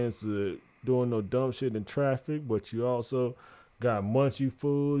taking a chance of doing no dumb shit in traffic. But you also got munchy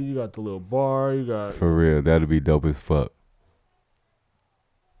food. You got the little bar. You got for real. That'll be dope as fuck.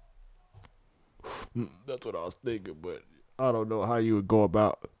 That's what I was thinking, but I don't know how you would go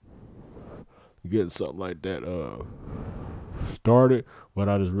about getting something like that started, but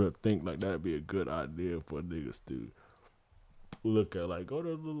I just really think like that'd be a good idea for niggas to look at. Like,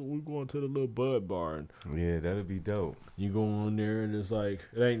 we going to the little bud bar, and yeah, that'd be dope. You go on there and it's like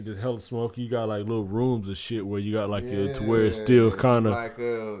it ain't just hella smoky. You got like little rooms and shit where you got like to where it's still kind of like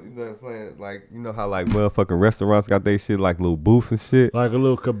you know, like you know how like motherfucking restaurants got they shit like little booths and shit, like a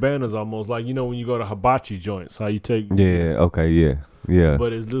little cabanas almost. Like you know when you go to hibachi joints, how you take yeah.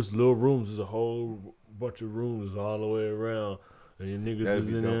 But it's just little rooms. There's a whole bunch of rooms all the way around, and your niggas is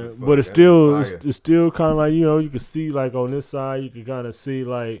in there. But it's still kind of like, you know, you can see like on this side, you can kind of see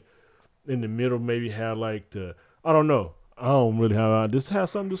like in the middle maybe have like I don't know. I don't really have. This has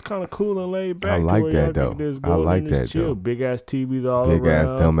something just kind of cool and laid back. I like that though. I like that though. Big ass TVs all around. Big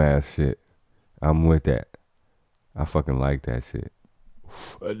ass dumb ass shit. I'm with that. I fucking like that shit.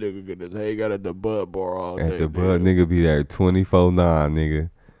 That nigga get his hey got at the bud bar all day. At the bud, nigga be there 24/9,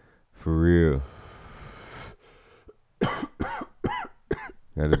 nigga. For real.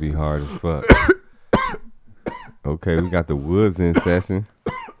 That'll be hard as fuck. Okay, we got the woods in session.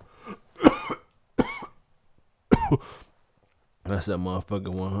 That's that motherfucking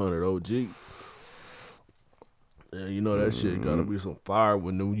 100 OG. Yeah, you know that shit gotta be some fire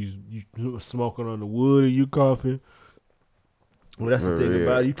when you smoking on the wood and you coughing. Well, that's the For thing real.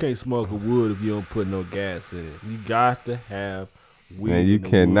 about it. You can't smoke a wood if you don't put no gas in it. You got to have weed. And you in the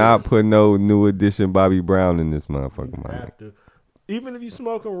cannot wood. put no new edition Bobby Brown in this motherfucker, You man. have to. Even if you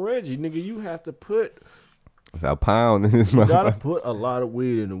smoking Reggie, nigga, you have to put. It's a pound in this You gotta motherfucker. put a lot of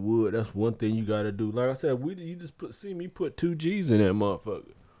weed in the wood. That's one thing you gotta do. Like I said, you just see me put 2 G's in that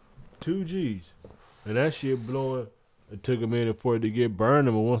motherfucker. 2 G's. And that shit blowing. It took a minute for it to get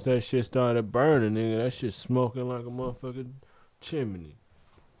burning, but once that shit started burning, nigga, that shit smoking like a motherfucking chimney.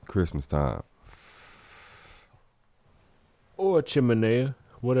 Christmas time. Or a chimenea.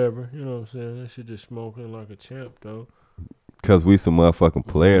 Whatever. You know what I'm saying? That shit just smoking like a champ, though. Cause we some motherfucking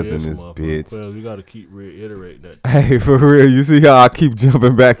players Yeah, in this bitch. Players. We gotta keep reiterating that. Hey, for real, you see how I keep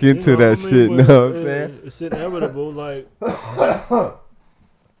jumping back into that shit, but know what I'm saying? It's inevitable, like.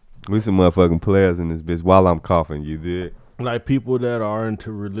 We some motherfucking players in this bitch while I'm coughing, you did. Like people that are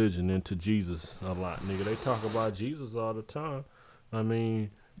into religion, into Jesus a lot, nigga. They talk about Jesus all the time. I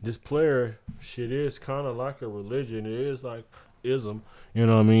mean, this player shit is kind of like a religion. It is like ism. You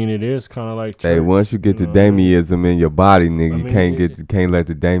know what I mean? It is kind of like church. Hey, once you get the know what I mean? Damiism in your body, nigga, you mean, can't let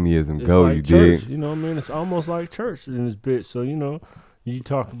the Damiism It's go, like you church, dig? you know what I mean? It's almost like church in this bitch. So, you know, you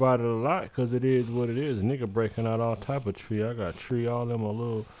talk about it a lot because it is what it is. A nigga breaking out all type of tree. I got tree all in my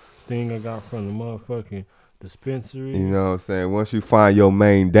little thing I got from the motherfucking dispensary. You know what I'm saying? Once you find your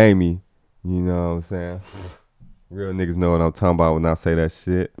main Damie, you know what I'm saying? Real niggas know what I'm talking about when I say that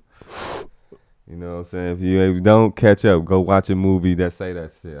shit. You know what I'm saying? If you don't catch up, go watch a movie that say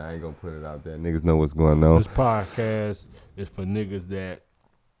that shit. I ain't gonna put it out there. Niggas know what's going on. This podcast is for niggas that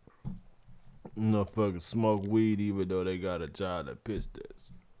fucking smoke weed even though they got a job that piss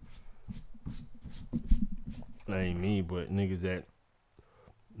test. That ain't me, but niggas that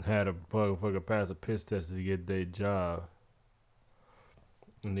had a motherfucker pass a piss test to get their job.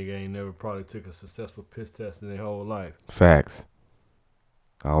 And nigga ain't never probably took a successful piss test in their whole life. Facts.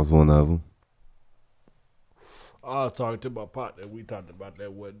 I was one of them. I was talking to my partner. We talked about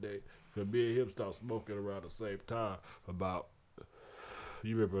that one day. Cause me and him stopped smoking around the same time. About,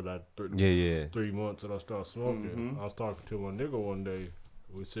 you remember that 3 months that I started smoking. Mm-hmm. I was talking to my nigga one day.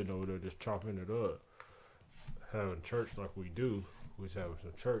 We sitting over there just chopping it up, having church like we do. We was having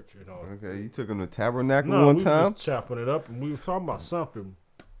some church, you know. Okay, you took him to Tabernacle No, one we time? was just chopping it up, and we were talking about something.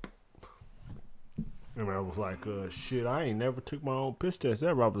 And I was like, shit, I ain't never took my own piss test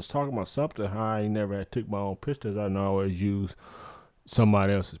ever. I was talking about something, how I ain't never had took my own piss test. I always use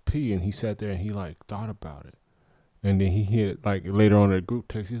somebody else's pee. And he sat there and he, like, thought about it. And then he hit, like, later on in the group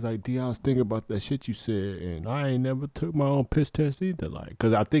text, he's like, D, I was thinking about that shit you said, and I ain't never took my own piss test either. Like,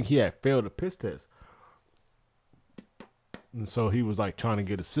 because I think he had failed a piss test. And so he was, like, trying to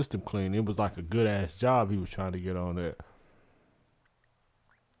get a system clean. It was, like, a good-ass job he was trying to get on there.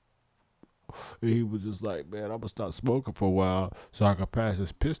 He was just like, man, I'm going to stop smoking for a while so I can pass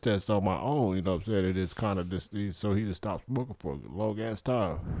this piss test on my own. You know what I'm saying? It is kind of this. So he just stopped smoking for a long-ass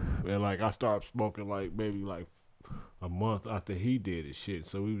time. And, like, I started smoking, like, maybe, like, a month after he did his shit.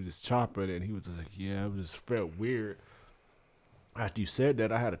 So we was just chopping, and he was just like, yeah, it just felt weird. After you said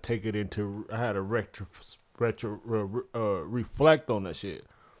that, I had to take it into, I had to reflect on that shit.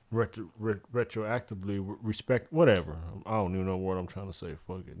 Retroactively respect, whatever. I don't even know what I'm trying to say.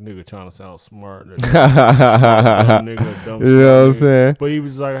 Fuck it. Nigga trying to sound smart. Dumb nigga, dumb You know what I'm saying? But he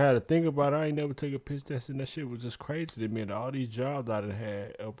was like, I had to think about it. I ain't never take a piss test, and that shit was just crazy to me. And all these jobs I done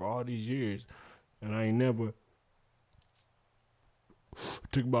had over all these years, and I ain't never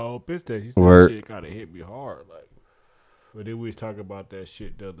took my own piss test. He said that shit kind of hit me hard. Like, but then we was talking about that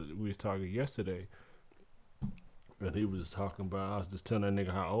shit we was talking yesterday. And he was talking about, I was just telling that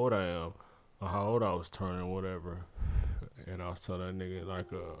nigga how old I am, or how old I was turning, whatever. And I was telling that nigga, like,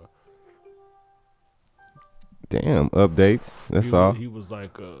 damn, updates. That's all. He was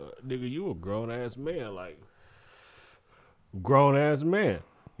like, nigga, you a grown-ass man, like, grown-ass man.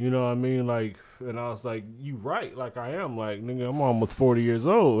 You know what I mean? Like, and I was like, you right, like I am. Like, nigga, I'm almost 40 years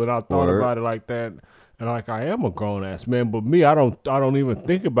old. And I thought about it like that. And like, I am a grown-ass man. But me, I don't even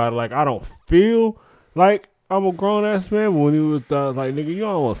think about it. Like, I don't feel like I'm a grown ass man. But when he was like, nigga, you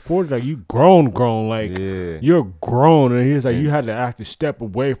almost 40, like you grown, like you're grown, and he's like, you had to actually step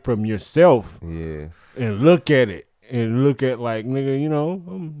away from yourself, and look at it, and look at like, nigga, you know,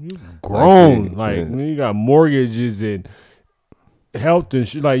 you grown, like you got mortgages and health and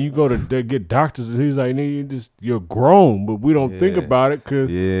shit. Like you go to get doctors, and he's like, nigga, you're grown, but we don't think about it because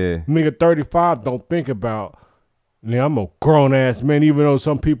nigga 35 don't think about. Yeah, I'm a grown ass man, even though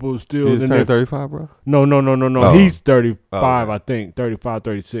some people still. You just turned 35, bro? No. Oh. He's 35, I think. 35,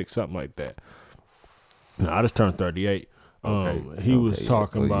 36, something like that. No, I just turned 38. He was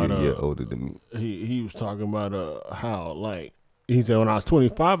talking about. You're older than me. He was talking about how, like, He said, when I was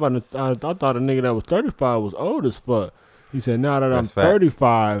 25, I thought a nigga that was 35 was old as fuck. He said, now that I'm That's facts.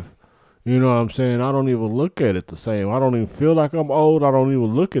 35, you know what I'm saying, I don't even look at it the same. I don't even feel like I'm old. I don't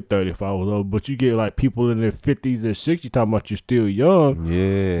even look at 35 as old. But you get like people in their 50s or 60s talking about you're still young.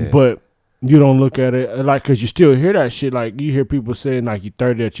 Yeah. But you don't look at it like, because you still hear that shit. Like, you hear people saying like you're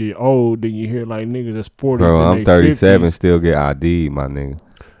 30 that you're old. Then you hear like niggas that's 40. Bro, I'm 37, 50s. still get ID, my nigga.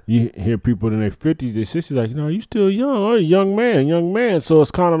 You hear people in their 50s, their 60s, like, no, you still young. Oh, young man. So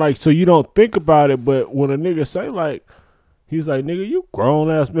it's kind of like, so you don't think about it, but when a nigga say, like, he's like, nigga, you grown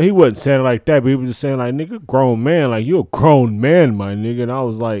ass man. He wasn't saying it like that, but he was just saying, like, nigga, grown man. Like, you a grown man, my nigga. And I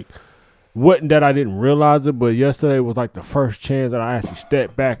was like, wasn't that I didn't realize it, but yesterday was like the first chance that I actually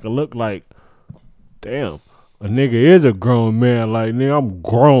stepped back and looked like, damn, a nigga is a grown man. Like, nigga, I'm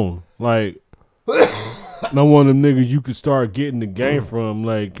grown. Like, I'm one of them niggas you could start getting the game from.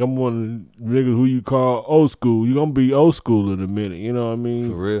 Like, I'm one of them niggas who you call old school. You gonna be old school in a minute. You know what I mean?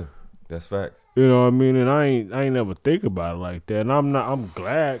 For real. That's facts. You know what I mean? And I ain't never think about it like that. And I'm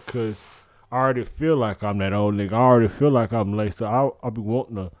glad because I already feel like I'm that old nigga. I already feel like I'm laced. So I be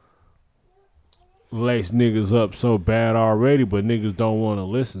wanting to lace niggas up so bad already, but niggas don't want to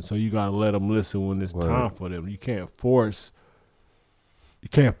listen. So you gotta let them listen when it's time for them. You can't force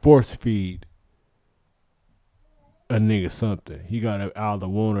feed a nigga something. He gotta either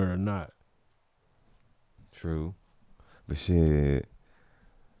want it or not. True. But shit,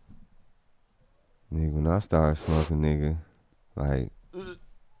 nigga, when I started smoking, nigga, like,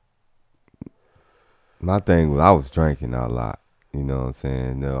 my thing was I was drinking a lot. You know what I'm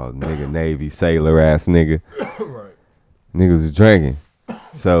saying? No, nigga, Navy sailor ass nigga. Right. Niggas was drinking.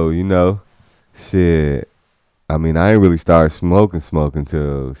 So, you know, shit, I mean, I ain't really started smoking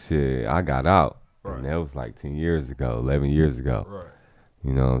till shit, I got out. Right. And that was like 10 years ago, 11 years ago. Right.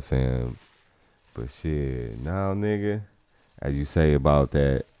 You know what I'm saying? But shit, now, nigga, as you say about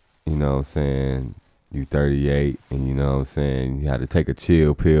that, you know what I'm saying, you 38 and you know what I'm saying, you had to take a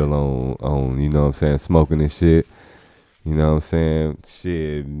chill pill on you know what I'm saying, smoking and shit. You know what I'm saying?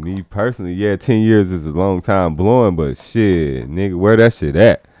 Shit, me personally, yeah, 10 years is a long time blowing, but shit, nigga, where that shit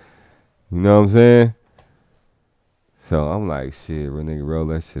at? You know what I'm saying? So I'm like, shit, real nigga, roll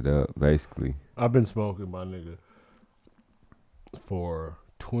that shit up, basically. I've been smoking, my nigga, for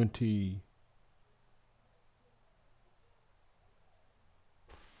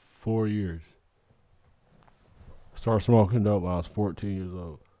 24 years. Started smoking dope when I was 14 years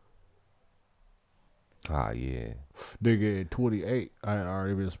old. Ah, yeah. Nigga, at 28, I had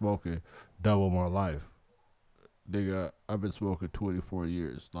already been smoking double my life. Nigga, I've been smoking 24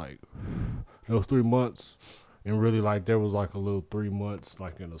 years. Like, those 3 months, and really, like, there was, like, a little 3 months,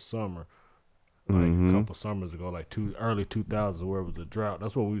 like, in the summer. Like, a couple summers ago, like, early 2000s, where it was a drought.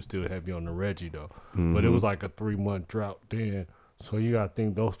 That's when we was still heavy on the Reggie, though. But it was, like, a 3-month drought then. So you got to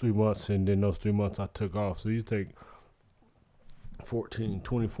think those 3 months, and then those 3 months I took off. So you take 14,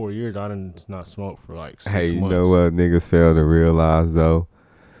 24 years, I didn't not smoke for like 6 months. Hey, you know what niggas fail to realize, though,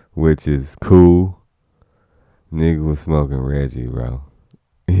 which is cool? Nigga was smoking Reggie, bro.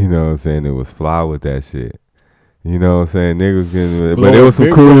 You know what I'm saying? It was fly with that shit. You know what I'm saying? Niggas getting, but it was some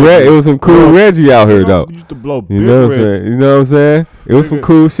cool Reggie out here, though. Used to blow you know what I'm saying? You know what I'm saying? It was some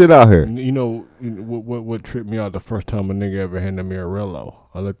cool shit out here. You know what tripped me out the first time a nigga ever handed me a Rello?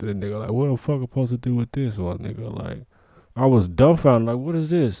 I looked at the nigga like, what the fuck am I supposed to do with this one, nigga? Like, I was dumbfounded, like, what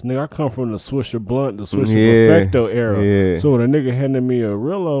is this? Nigga, I come from the Swisher Blunt, the Swisher Perfecto era. Yeah. So when a nigga handed me a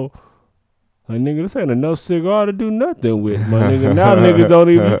Rillo, like, nigga, this ain't enough cigar to do nothing with, my nigga. Now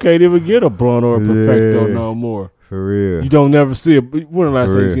niggas you can't even get a blunt or a Perfecto no more. For real. You don't never see it. When the last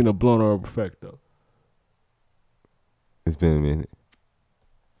time you seen a blunt or a Perfecto? It's been a minute.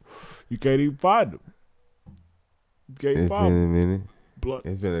 You can't even find them. It's been a minute. Blunt.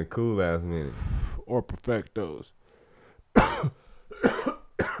 It's been a cool ass minute. Or Perfectos.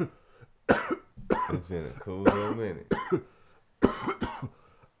 It's been a cool little minute.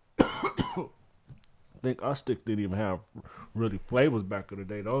 I think our stick didn't even have really flavors back in the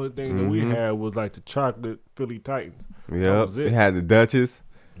day. The only thing that we had was like the chocolate Philly Titans. Yeah, it had the Duchess.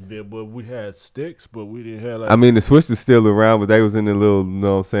 Yeah, but we had sticks, but we didn't have like. I mean, the Swiss is still around, but they was in the little, you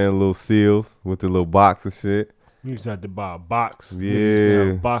know what I'm saying, little seals with the little box of shit. We used to have to buy a box. Yeah.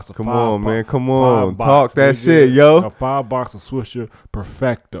 A box of Come on, man. Come on. Talk that shit, yo. A 5-box of Swisher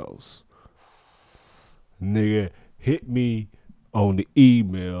Perfectos. Nigga, hit me on the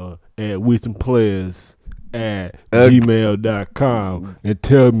email at wisdomplayas@gmail.com and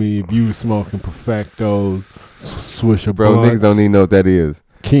tell me if you smoking Perfectos, Swisher Bro, blunts, niggas don't even know what that is.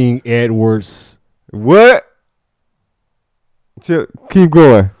 King Edwards. What? Keep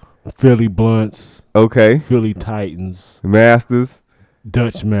going. Philly Blunts, Okay. Philly Titans, Masters.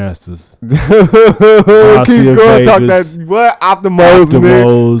 Dutch Masters, Keep going. Talk Vegas, that. What? Optimos, nigga.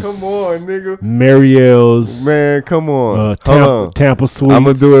 Optimos, Come on, nigga. Mariel's, Man, come on. Tampa, Hold on. Tampa Sweets. I'm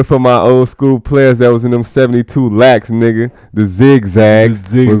going to do it for my old school players that was in them 72 lax, nigga. The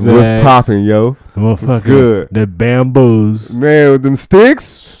zigzags. What's popping, yo? What's good? The bamboos. Man, with them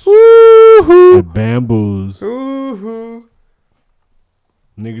sticks. Woo-hoo. The bamboos. Woo-hoo.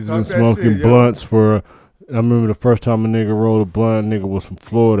 Niggas been smoking blunts for... I remember the first time a nigga rolled a blunt, nigga was from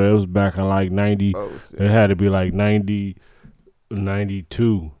Florida. It was back in like 90. Oh, it had to be like 90,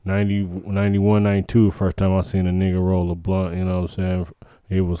 92, 90, 91, 92. The first time I seen a nigga roll a blunt, you know what I'm saying?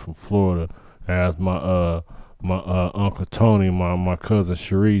 He was from Florida. As my Uncle Tony, my cousin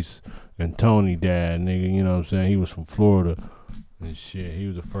Sharice and Tony dad, nigga, you know what I'm saying? He was from Florida. And shit, he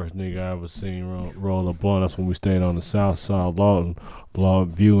was the first nigga I ever seen roll a blunt. That's when we stayed on the south side, Lawton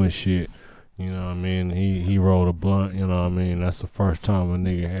View and shit. You know what I mean? He rolled a blunt, you know what I mean? That's the first time a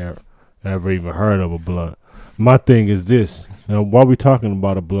nigga had ever even heard of a blunt. My thing is this. While we talking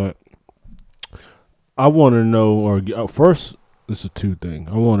about a blunt, I want to know, or first, this is two things.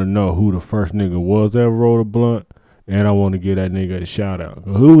 I want to know who the first nigga was that ever rolled a blunt, and I want to give that nigga a shout out.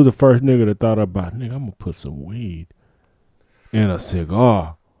 Who was the first nigga that thought about, nigga, I'm going to put some weed in a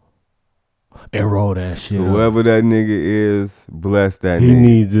cigar and roll that shit Whoever up. that nigga is, bless that nigga. He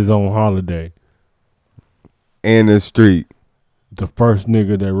needs his own holiday. In the street. The first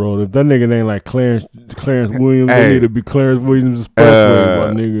nigga that rolled. If that nigga ain't like Clarence Williams, they need to be Clarence Williams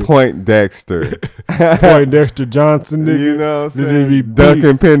Expressway, my nigga. Point Dexter. Point Dexter Johnson, nigga. You know what I'm saying? Be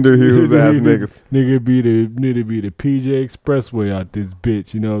Duncan Penderhughes ass niggas. Nigga be the PJ Expressway out this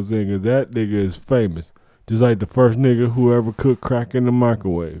bitch, you know what I'm saying? Because that nigga is famous. Just like the first nigga who ever cooked crack in the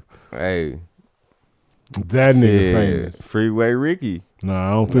microwave. Hey. That nigga famous. Freeway Ricky. Nah,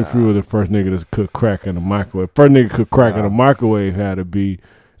 I don't think Freeway was the first nigga to cook crack in the microwave. First nigga cook crack in the microwave had to be,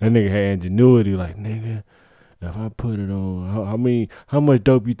 that nigga had ingenuity. Like, nigga, if I put it on, how much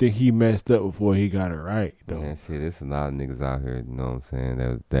dope you think he messed up before he got it right, though? Man, shit, there's a lot of niggas out here, you know what I'm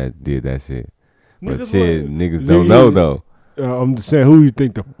saying, that did that shit. But Niggas shit, niggas don't know, though. I'm just saying, who you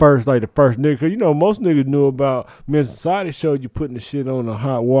think the first nigga? Cause you know most niggas knew about Men Society showed you putting the shit on the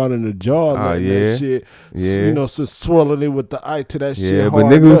hot water in the jar, that shit. Yeah, you know, so swirling it with the ice to that shit. Yeah, but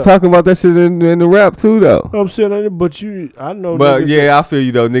niggas was talking about that shit in the rap too, though. I'm saying, I know. But yeah, I feel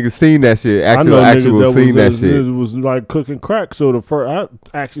you though. Niggas seen that shit. Actual seen that shit. It was like cooking crack. So I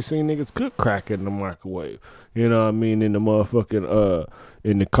actually seen niggas cook crack in the microwave. You know what I mean? In the motherfucking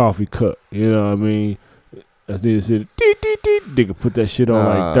in the coffee cup. You know what I mean? That's nigga said, nigga put that shit on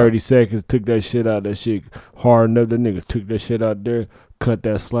like 30 seconds, took that shit out, that shit hardened up. The nigga took that shit out there, cut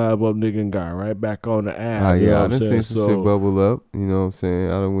that slab up, nigga, and got right back on the ass. Oh, yeah, I done seen some shit bubble up, you know what I'm saying? I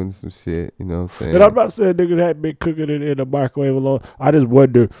done witnessed some shit, you know what I'm saying? And I'm not saying niggas had been cooking it in the microwave alone. I just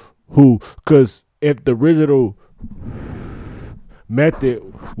wonder who, because if the original method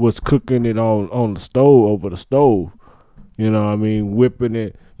was cooking it on the stove, over the stove, you know what I mean, whipping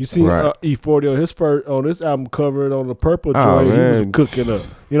it. You see E40 on this album cover on the purple joint, he was cooking up.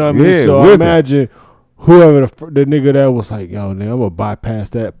 You know what I mean? So I imagine whoever the nigga that was like, yo, nigga, I'm gonna bypass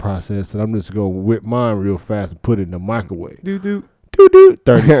that process and I'm just gonna whip mine real fast and put it in the microwave. 30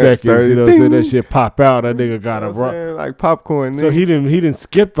 seconds, you know what I'm saying? That shit pop out, that nigga got a like popcorn, nigga. So he didn't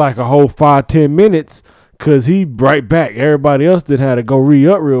skip like a whole 5-10 minutes cause he right back. Everybody else that had to go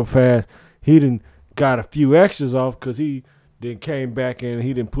re-up real fast. He didn't got a few extras off cause he then came back and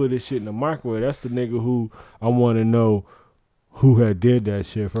he didn't put his shit in the microwave. That's the nigga who I want to know who had did that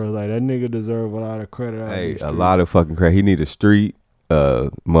shit first. Like, that nigga deserve a lot of credit. Hey, a lot of fucking credit. He need a street,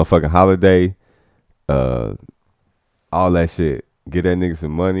 motherfucking holiday, all that shit. Get that nigga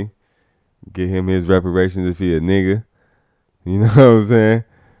some money. Get him his reparations if he a nigga. You know what I'm saying?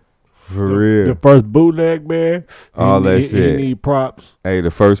 For real. The first bootleg, man. All that shit. He need props. Hey, the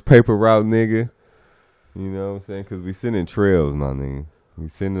first paper route nigga. You know what I'm saying? Because we sending trails, my nigga. We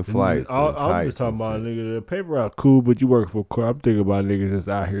sending flights. I'm just talking about nigga. The paper route cool, but you work for. I'm thinking about niggas that's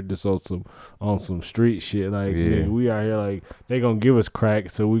out here just on some street shit. Like, nigga, we out here like they gonna give us crack,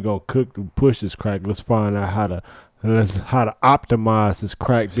 so we gonna cook and push this crack. Let's find out how to optimize this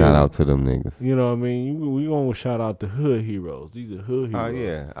crack. Shout out to them niggas. You know what I mean? We gonna shout out the hood heroes. These are hood heroes. Oh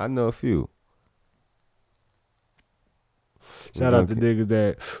yeah, I know a few. Shout out to niggas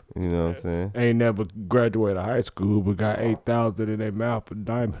that, you know what I'm saying, ain't never graduated high school but got 8,000 in their mouth for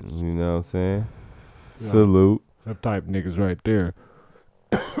diamonds. You know what I'm saying? Salute. That type niggas right there.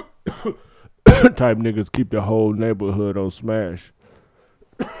 Type niggas keep the whole neighborhood on smash.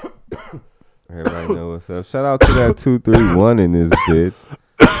 Everybody know what's up. Shout out to that 231 in this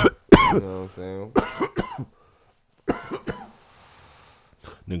bitch. You know what I'm saying?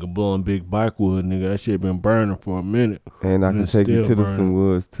 Nigga blowing big bike wood, nigga. That shit been burning for a minute. And I can take you to some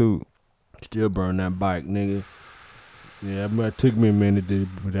woods too. Still burn that bike, nigga. Yeah, it took me a minute,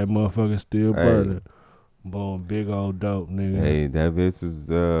 but that motherfucker still burning. Blowing big old dope, nigga. Hey, that bitch was,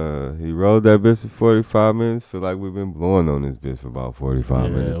 he rode that bitch for 45 minutes. Feel like we've been blowing on this bitch for about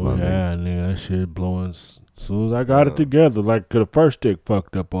 45 minutes, my nigga. That shit blowing. As soon as I got it together, like, the first stick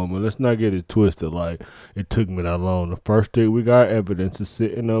fucked up on me. Let's not get it twisted. Like, it took me that long. The first stick, we got evidence is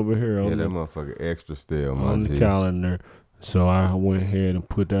sitting over here on that motherfucker extra still, on the calendar. So I went ahead and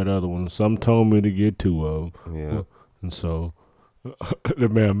put that other one. Some told me to get two of them. Yeah. And so the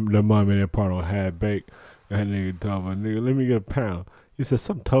mom in that part on half baked. That nigga told me, nigga, let me get a pound. He said,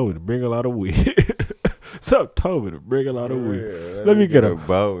 something told me to bring a lot of weed. Something told me to bring a lot of weed. Let me get a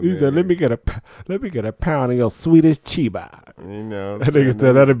boat. He said, let me get a pound of your sweetest chiba. You know, that nigga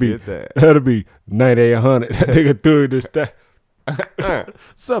said that'll be 9800. That nigga threw it this that.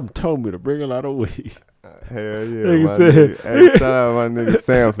 Something told me to bring a lot of weed. Hell yeah, nigga said. Hey, shout out my nigga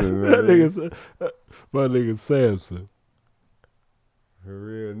Samson, man. My nigga Samson. For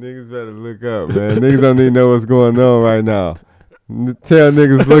real, niggas better look up, man. Niggas don't even know what's going on right now. Tell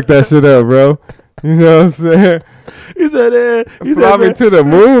niggas look that shit up, bro. You know what I'm saying? He said, fly me to the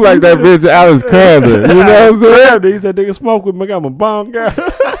moon like that bitch Alice Crandon. You know what I'm saying? He said, nigga, smoke with me. I got my bomb guy.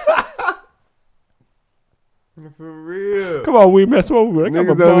 For real. Come on, we mess with me. I got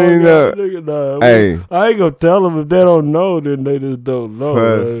niggas my don't even know. Nigga, nah, hey. I ain't gonna tell them if they don't know, then they just don't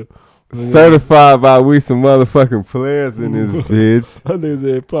know. Certified by we some motherfucking players in this bitch. I nigga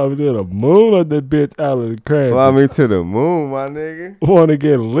said probably to the moon on that bitch Alice Crandon. Fly me to the moon, my nigga. Want to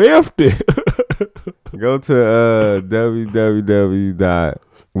get lifted. Go to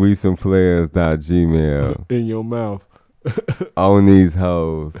www.wesomeplayers.gmail. In your mouth. On these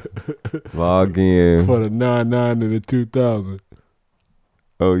hoes. Log in. For the 99 and the 2000.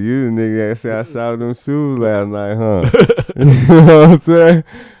 Oh, you the nigga that said I shot them shoes last night, huh? You know what I'm saying?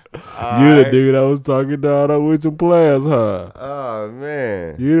 You the nigga that was talking down with some players, huh? Oh,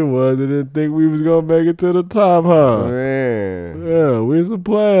 man. You the one that didn't think we was going to make it to the top, huh? Man. Yeah, we some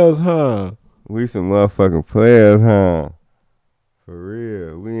players, huh? We some motherfucking players, huh? For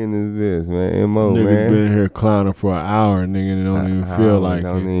real. We in this bitch, man. MO, nigga man. Been here clowning for an hour, nigga, and don't even feel like it.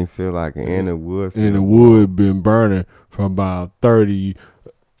 Don't even feel like it. And the wood. And the wood been burning for about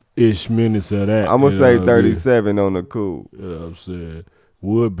 30-ish minutes of that. I'm going to say 37 on the cool. You know what I'm saying?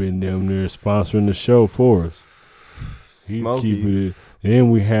 Wood been damn near sponsoring the show for us. He's keeping it.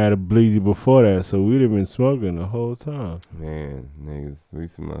 And we had a bleezy before that, so we'd have been smoking the whole time. Man, niggas, we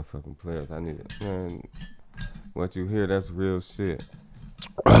some motherfucking players. I need it. Man, what you hear, that's real shit.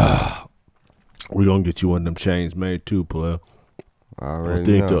 We gonna get you one of them chains made too, player. I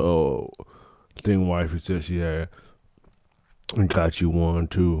think know. The thing wifey said she had and got you one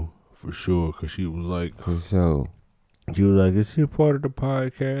too, for sure, because she was like, for sure. She was like, is he a part of the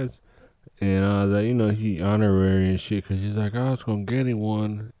podcast? And I was like, you know, he honorary and shit. Because she's like, I was going to get him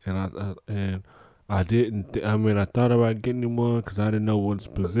one. And I didn't. I thought about getting him one because I didn't know what his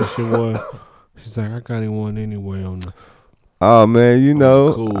position was. She's like, I got him one anyway on the. Oh, man, you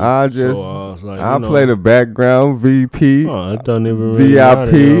know, cool. I play the background VP. Oh, it doesn't even really VIP.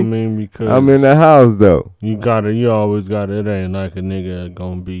 Matter, you know what I mean? Because I'm in the house, though. You always got it. It ain't like a nigga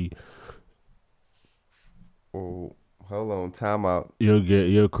going to be. Oh. Hold on, time out. You'll get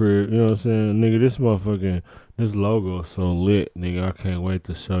your crib, you know what I'm saying? Nigga, this logo so lit, nigga. I can't wait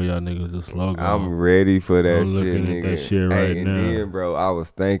to show y'all niggas this logo. I'm ready for that shit, looking nigga. At that shit right and now. And then, bro, I was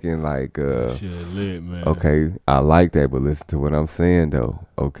thinking like, that shit lit, man. Okay, I like that, but listen to what I'm saying, though,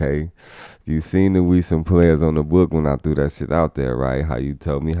 okay? You seen the We Some Players on the book when I threw that shit out there, right? How you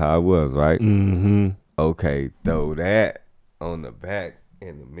told me how it was, right? Mm-hmm. Okay, throw that on the back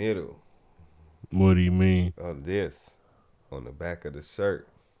in the middle. What do you mean? Of this. On the back of the shirt.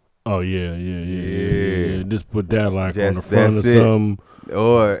 Oh yeah. Just put that like just, on the front of something.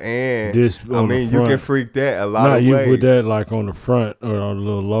 You can freak that a lot of ways. You put that like on the front or on the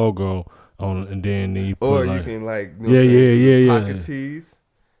little logo and then you put or like, you can like pocket tees.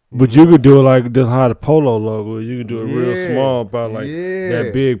 But you could do it like this how the polo logo. You can do it real small, about like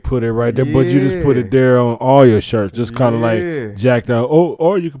that big. Put it right there, but you just put it there on all your shirts, just kind of like jacked out.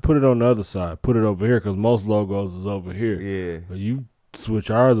 Or you can put it on the other side. Put it over here because most logos is over here. Yeah, but you switch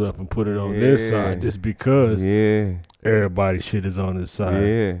ours up and put it on this side just because. Everybody's shit is on this side.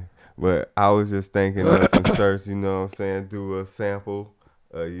 Yeah, but I was just thinking of some shirts. You know what I'm saying? Do a sample.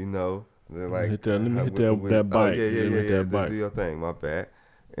 You know, like let me hit that bike. That bike. Do your thing. My bad.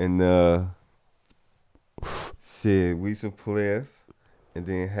 And shit, We Some Players. and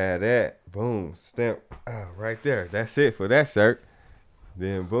then have that, boom, stamp, right there. That's it for that shirt.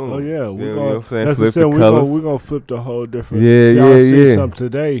 Then boom. Oh yeah, Then, we're you know going. what I'm saying? That's the Flip the same. colors. We're gonna flip the whole different. Yeah, See, yeah, I seen yeah. something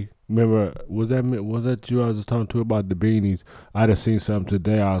today. Remember, was that you? I was just talking to about the beanies. I just seen something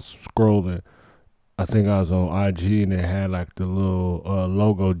today. I was scrolling. I think I was on IG and they had like the little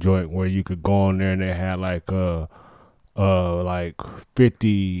logo joint where you could go on there and they had like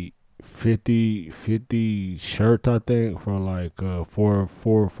 50 shirts I think for like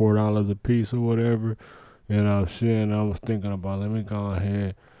 $4 a piece or whatever. And I was saying I was thinking about let me go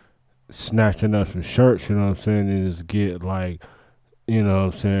ahead snatching up some shirts, you know what I'm saying, and just get like, you know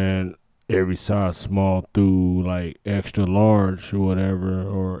what I'm saying, every size small through like extra large or whatever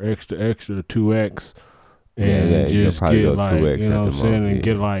or extra 2X and You could just probably get go like, 2X you at know the what I'm saying, most. and Yeah.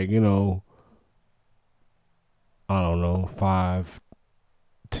 get like, you know, I don't know,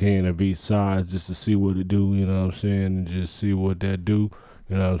 5-10 of each size just to see what it do, you know what I'm saying, and just see what that do,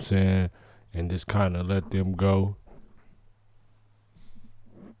 you know what I'm saying, and just kind of let them go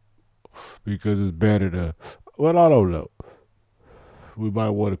because it's better to, well, I don't know. We might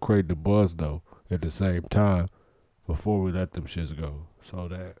want to create the buzz though at the same time before we let them shits go so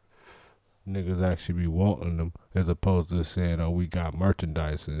that niggas actually be wanting them as opposed to saying, oh, we got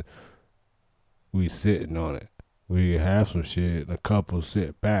merchandise and we sitting on it. We have some shit and a couple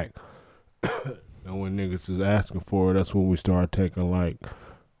sit back. And when niggas is asking for it, that's when we start taking like,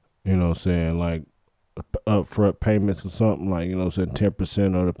 you know what I'm saying, like upfront payments or something, like, you know what I'm saying,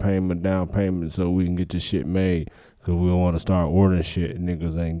 10% of the payment, down payment, so we can get this shit made. Cause we want to start ordering shit and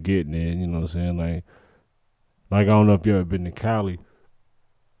niggas ain't getting it, you know what I'm saying? Like I don't know if you ever been to Cali,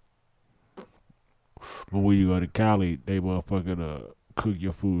 but when you go to Cali, they motherfucking cook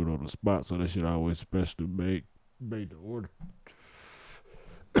your food on the spot, so that shit always special made to order.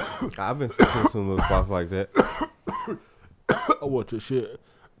 I've been to some little spots like that. I want your shit.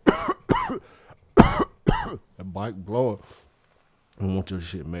 That bike blowing. I want your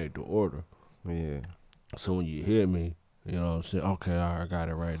shit made to order. Yeah. So when you hear me, you know what I'm saying? Okay, all right, I got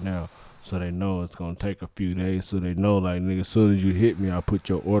it right now. So they know it's going to take a few days. So they know, like, nigga, as soon as you hit me, I'll put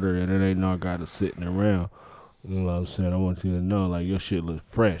your order in. It ain't no got it sitting around. You know what I'm saying? I want you to know, like, your shit looks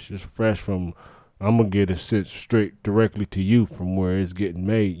fresh. It's fresh from, I'm going to get it sent straight directly to you from where it's getting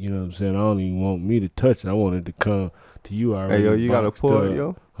made. You know what I'm saying? I don't even want me to touch it. I want it to come to you already. Hey, yo, you got a port, up.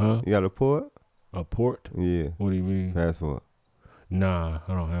 yo? Huh? You got a port? A port? Yeah. What do you mean? Passport. Nah,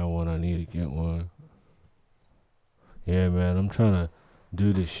 I don't have one. I need to get one. Yeah, man, I'm trying to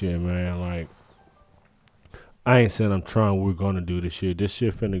do this shit, man. Like, I ain't saying I'm trying. We're gonna do this shit. This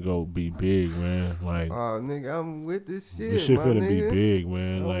shit finna go be big, man. Like, Oh, nigga, I'm with this shit, this shit my finna nigga. be big,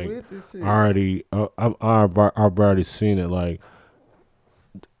 man. I'm Like, with this shit. I've already seen it. Like,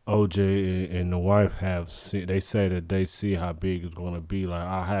 OJ and the wife have seen. They say that they see how big it's gonna be. Like,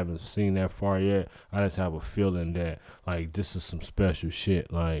 I haven't seen that far yet. I just have a feeling that like this is some special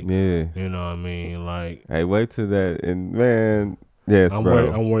shit. Like, Yeah. you know what I mean? Like, Hey, wait till that. And, man, yes,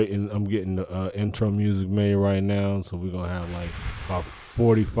 bro. I'm waiting. I'm getting the intro music made right now. So we're gonna have like about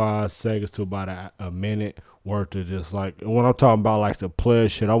 45 seconds to about a minute worth of just like when I'm talking about like the player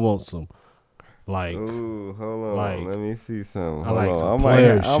shit. I want some like. Ooh, hold on. Like, Let me see something. I Hold like on. some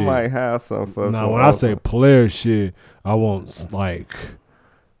player shit. I might have some for Now, some when I say awesome. player shit, I want like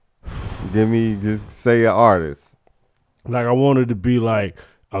Give me, just say an artist. I wanted to be like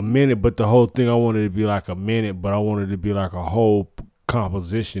a minute, but the whole thing I wanted to be like a minute, but I wanted to be like a whole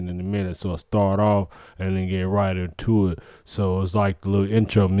composition in a minute. So I start off and then get right into it. So it's like the little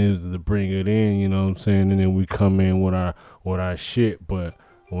intro music to bring it in, you know what I'm saying? And then we come in with our shit. But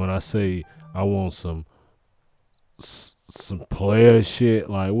when I say I want some player shit,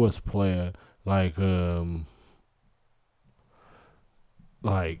 like what's player? Like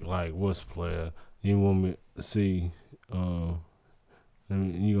what's player? You want me to see?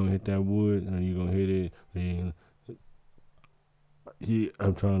 You gonna hit that wood, and you gonna hit it. And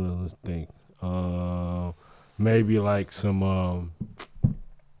I'm trying to let's think. Maybe like some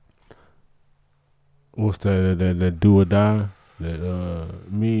what's that do or die? That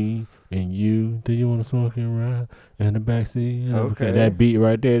me and you. Do you want to smoke and ride in the backseat? Okay. That beat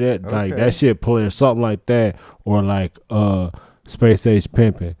right there. That like Okay. that shit play something like that, or like Space Age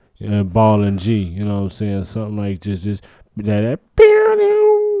Pimpin' and Ball and G. You know what I'm saying? Something like just that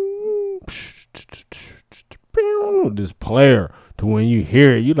this player to when you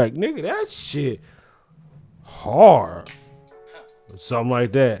hear it, you like, nigga, that shit hard. Something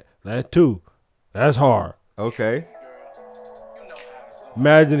like that. That too. That's hard. Okay.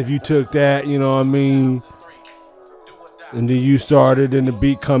 Imagine if you took that, you know what I mean, and then you started and the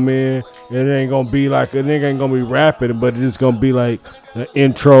beat come in It ain't gonna be like a nigga ain't gonna be rapping, but it's gonna be like an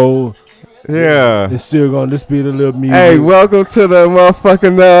intro. Yeah. It's still gonna just be the little music. Hey, welcome to the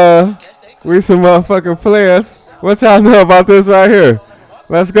motherfucking we some motherfucking players. What y'all know about this right here?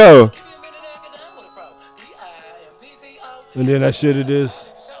 Let's go. And then that shit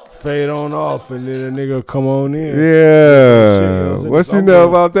just fade on off, and then a nigga come on in. Yeah. What you know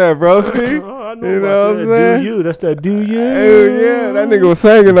about that, broski? I know You about know what I'm saying? Do you? That's that do you? Hell yeah, that nigga was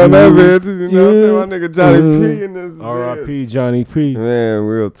singing on that bitch. You know what I'm saying? My nigga Johnny P in this R.I.P. Johnny P. Man,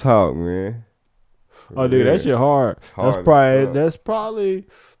 real talk, man. Oh, dude, that shit hard. That's probably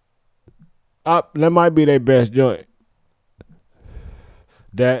that might be their best joint.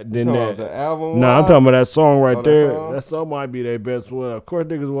 The album. Nah, I'm talking about that song right there. Song? That song might be their best one. Of course,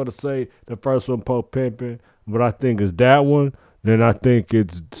 niggas want to say the first one, Pope Pimpin', but I think it's that one. Then I think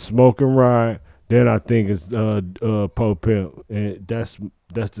it's Smoke and Ride. Then I think it's Pope Pimp, and that's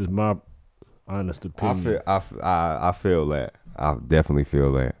just my honest opinion. I feel that. I definitely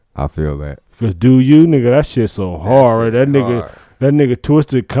feel that. I feel that. Cause do you, nigga, that shit so hard. That nigga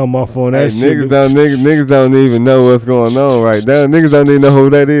Twisted come off on that shit. Niggas don't even know what's going on right now. Niggas don't even know who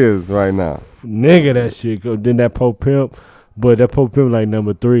that is right now. Nigga, that shit. Then that Pope Pimp, but that Pope Pimp like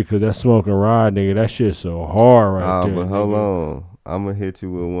number 3 because that Smoke and Ride, nigga. That shit so hard right there. But hold on, I'm gonna hit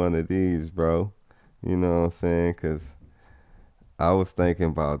you with one of these, bro. You know what I'm saying? Cause I was thinking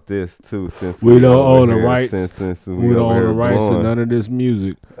about this too. Since we don't own the rights, since we don't own the rights to none of this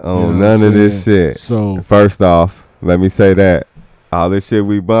music. Oh, none of this shit. So first off, let me say that all this shit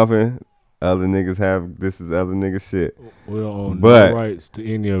we bumping, other niggas have. This is other niggas shit. We don't own no rights to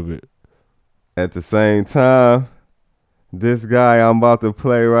any of it. At the same time, this guy I'm about to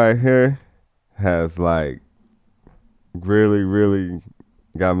play right here has like really, really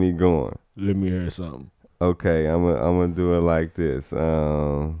got me going. Let me hear something. Okay, I'm gonna do it like this.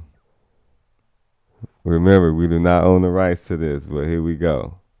 Remember, we do not own the rights to this, but here we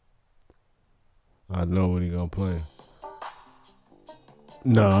go. I know what he gonna play.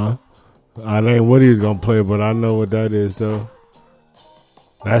 Nah, I ain't what he's gonna play, but I know what that is though.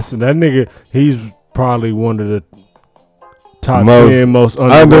 That nigga. He's probably one of the top 10 most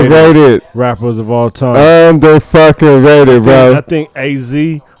underrated rappers of all time. Under-fucking-rated, bro. I think AZ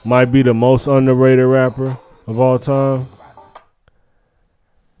might be the most underrated rapper of all time.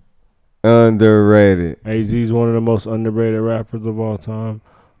 Underrated. AZ is one of the most underrated rappers of all time.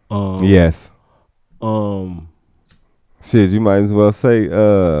 Yes. Shit, you might as well say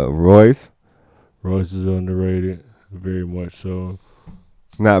Royce. Royce is underrated, very much so.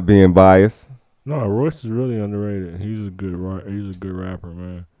 Not being biased. No, Royce is really underrated. He's a good rapper,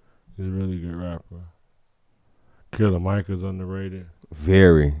 man. He's a really good rapper. Killer Mike is underrated.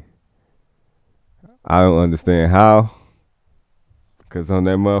 Very. I don't understand how. Cause on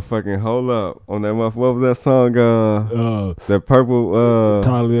that motherfucking hold up, on that what was that song? That purple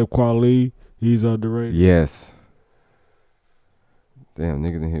Talib Kweli, he's underrated. Yes. Damn,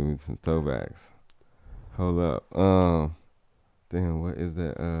 nigga done hit me with some throwbacks. Hold up. Damn, what is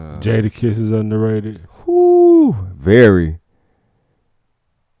that? Jadakiss is underrated. Whoo, very.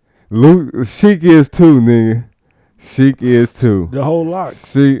 Sheik is too, nigga. Sheik is too. The whole lot.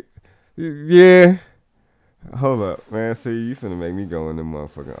 See, yeah. Hold up, man. See, you finna make me go in the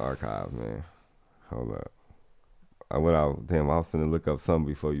motherfucking archives, man. Hold up. I was finna look up something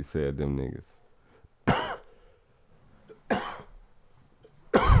before you said them niggas.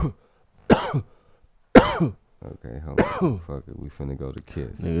 Okay, hold on. Fuck it. We finna go to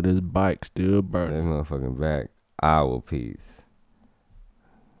Kiss. Nigga, this bike still burning. That motherfucking back. Our piece.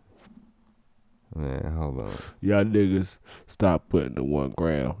 Man, hold on. Y'all niggas stop putting the 1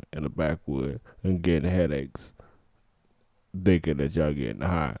 gram in the backwood and getting headaches. Thinking that y'all getting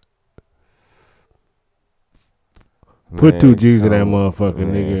high. Put 2 G's in that motherfucking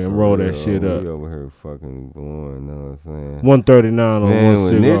nigga and roll that shit up. We over here fucking blowing, know what I'm saying? 139 on man, 1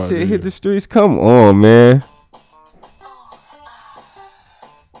 cigar. When this shit hit the streets, come on, man.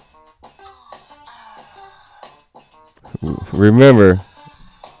 Remember,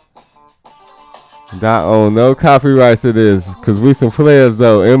 not own no copyrights to this, cause we some players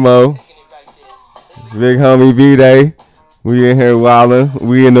though. Mo, big homie B-Day, we in here wildin',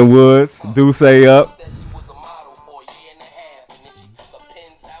 we in the woods. Do say up.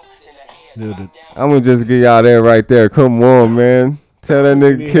 I'm gonna just get y'all there right there. Come on, man. Tell that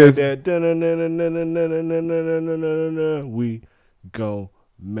nigga Kiss. We gon'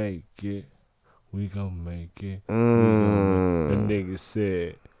 make it. We gon' make it. The nigga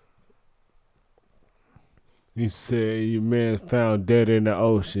said, he said, your man found dead in the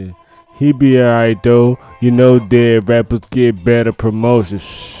ocean. He be alright though. You know dead rappers get better promotion.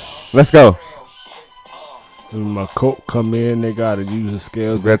 Shh. Let's go. When my coat come in, they gotta use the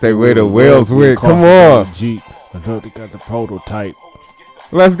scales. Got they way the wheels with. Come on. Jeep. I know they got the prototype.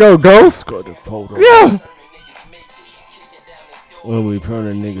 Let's go, Ghost. Let's go to photo. Yeah. When we turn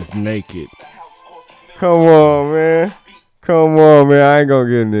the niggas naked. Come on, man. Come on, man. I ain't gonna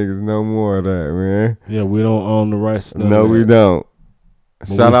get niggas no more of that, man. Yeah, we don't own the rights. No, we don't.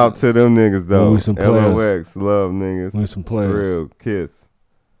 Shout out to them niggas, though. We some players. LOX, love niggas. We some players. Real kiss.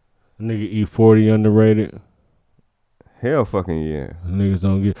 Nigga E40 underrated. Hell fucking yeah. Niggas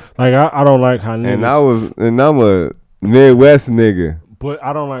don't get. Like, I don't like how niggas. And I'm a Midwest nigga. But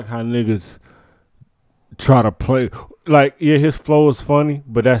I don't like how niggas try to play. Like, yeah, his flow is funny,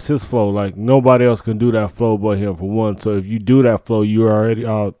 but that's his flow. Like, nobody else can do that flow but him, for one. So if you do that flow, you already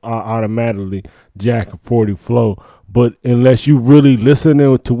automatically Jack 40 flow. But unless you really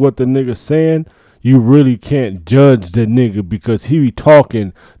listening to what the nigga's saying, you really can't judge the nigga because he be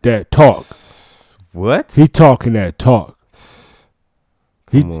talking that talk. What? He talking that talk.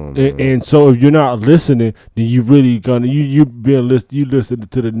 And so if you're not listening, then you really gonna you listening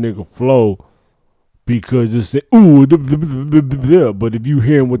to the nigga flow because it's ooh. But if you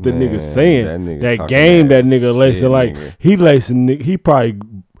hearing what the nigga saying, that game that nigga lacing like nigga. He probably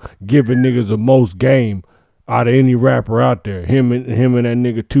giving niggas the most game out of any rapper out there. Him and that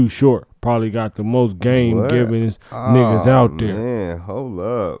nigga Too Short probably got the most game giving his niggas out there. Man, hold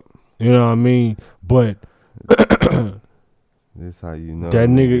up. You know what I mean? But this how you know that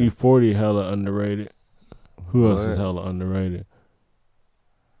nigga E40 hella underrated. Who else is hella underrated?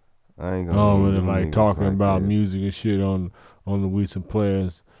 I ain't I gonna. don't really like talking about music and shit on the We Some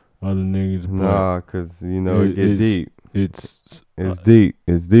Players. Other niggas. Nah, cause you know it get deep. It's deep.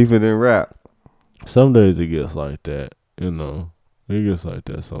 It's deeper than rap. Some days it gets like that. You know, it gets like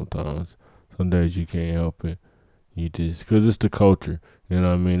that sometimes. Some days you can't help it. You just cause it's the culture. You know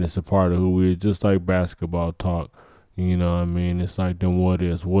what I mean? It's a part of who we are. Just like basketball talk. You know what I mean? It's like them what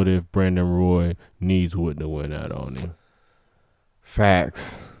ifs. What if Brandon Roy needs Wood to win out on him?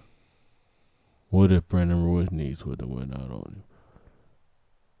 Facts. What if Brandon Roy needs Wood to win out on him?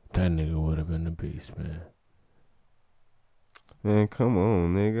 That nigga would have been the beast, man. Man, come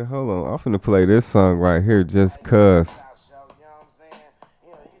on, nigga. Hold on. I'm finna play this song right here just cuz.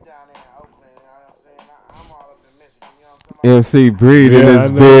 MC Breed in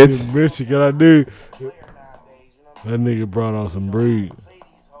this bitch. Michigan, I do. That nigga brought on some breed.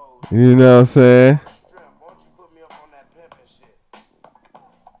 You know what I'm saying?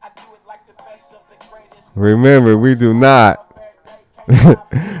 Remember, we do not.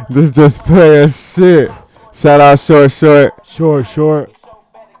 This just player shit. Shout out Short. Short.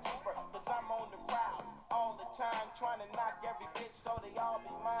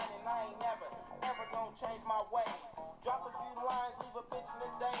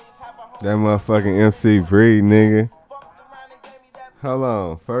 That motherfucking MC Breed, nigga. Hold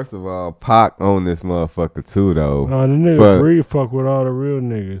on. First of all, Pac on this motherfucker too, though. The nigga Breed fuck with all the real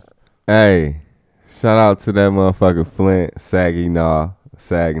niggas. Hey, shout out to that motherfucker Flint, Saggy Nah,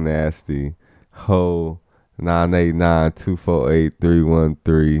 Sag Nasty, Ho,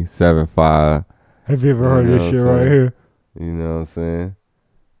 989-248-313-75. Have you ever heard this shit right here? You know what I'm saying?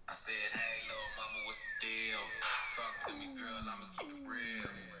 I said, hey, little mama, what's the deal? Talk to me, girl, I'ma keep it real.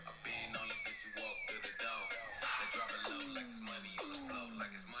 I've been on you since you walked through the door. They drop it low like it's money on the floor,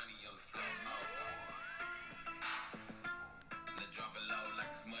 like it's money on the floor. They drop it low like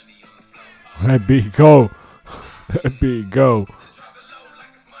it's money on the floor. That beat go. That beat go. Drop it low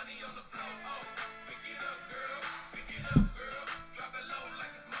like it's money on the floor. Pick it up, girl. Pick it up, girl. Drop it low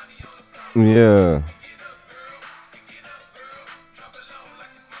like it's money on the floor. Yeah.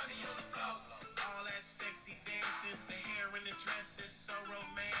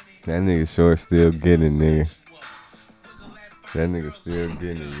 That nigga Short still getting nigga. That nigga still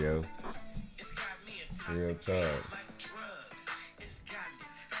getting it, yo. Real talk.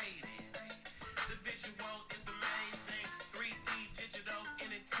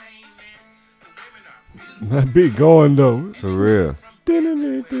 That beat going though. For real.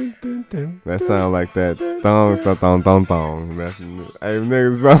 That sound like that thong. That's, hey,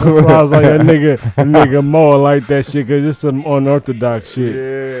 niggas, bro. I was like that nigga more like that shit because it's some unorthodox shit.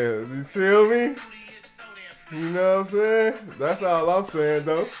 Yeah, you feel me? You know what I'm saying? That's all I'm saying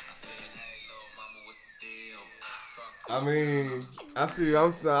though. I mean, I'm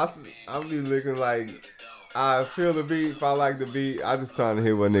be looking like I feel the beat. If I like the beat, I just trying to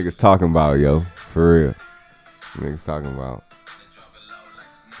hear what niggas talking about, yo. For real, niggas talking about.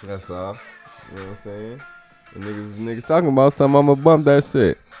 That's all. You know what I'm saying? And niggas talking about something, I'ma bump that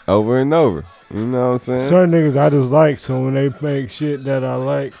shit over and over. You know what I'm saying? Certain niggas I just like, so when they make shit that I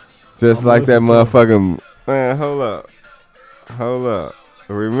like, Just I'm like that listening to motherfucking man. Hold up.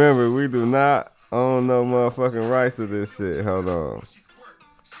 Remember, we do not own no motherfucking rights to this shit. Hold on.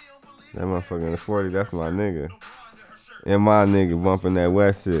 That motherfucking 40. That's my nigga. And my nigga bumping that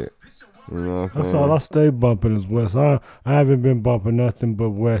West shit. You know what I'm saying? That's all I stay bumping is West. I haven't been bumping nothing but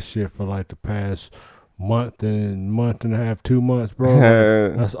West shit for like the past month and a half, 2 months, bro.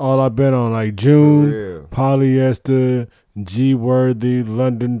 Like, that's all I've been on. Like June, Polyester, G Worthy,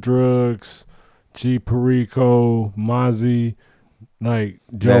 London Drugs, G Perico, Mozzie, like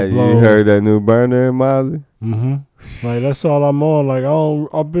Joe Blow. You heard that new burner in Mozzie? Mm-hmm. Like that's all I'm on. Like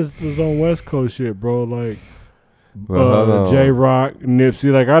I'm business on West Coast shit, bro. Like J Rock,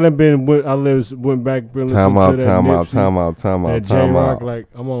 Nipsey. Like I done been went back and listened to that Nipsey. Time out. That J Rock, like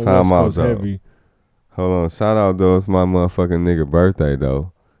I'm on West Coast heavy. Hold on, shout out though. It's my motherfucking nigga birthday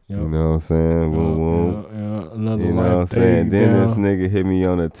though. Yep. You know what I'm saying? Yeah, another you know what I'm saying? Then this nigga hit me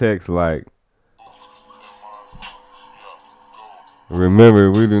on a text like, remember,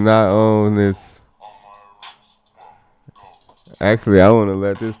 we do not own this. Actually, I want to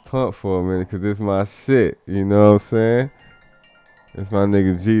let this pump for a minute because it's my shit. You know what I'm saying? It's my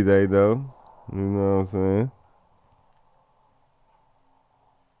nigga G-Day though. You know what I'm saying?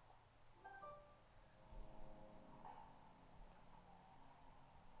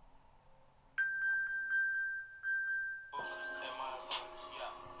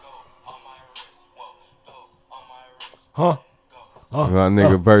 Huh? My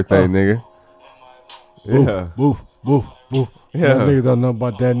nigga birthday, nigga. Yeah. Woof. Yeah. That nigga don't know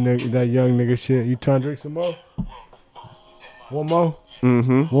about that young nigga shit. You trying to drink some more? One more?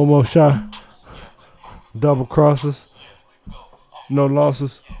 Mm-hmm. One more shot. Double crosses. No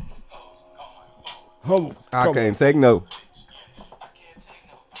losses. I can't take no.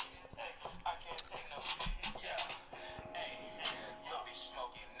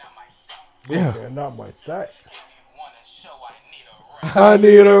 Yeah. Not my sack. I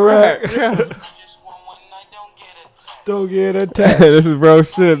need a rack. Don't get attached. This is bro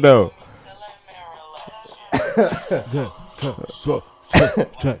shit though.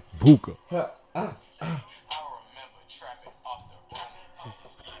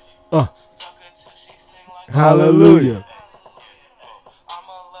 Hallelujah.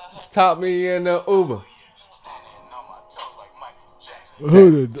 Top me in the Uber.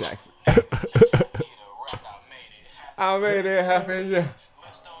 Who the Jackson. I made it happen, yeah.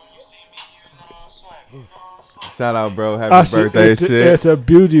 Shout out, bro. Happy birthday, shit. It's a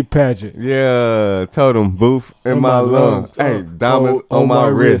beauty pageant. Yeah, totem booth in my lungs. Hey, diamonds on my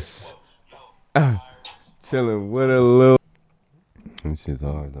wrist. Chilling with a little. Some shit's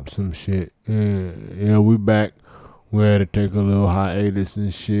hard though. Some shit. Yeah, we back. We had to take a little hiatus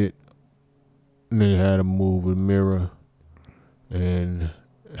and shit. Nigga had to move with Mirror and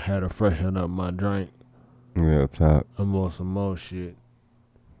had to freshen up my drink. Real talk. I'm on some more shit.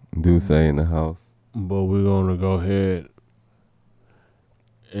 Do say in the house. But we're gonna go ahead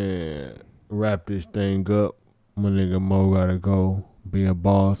and wrap this thing up. My nigga Mo gotta go be a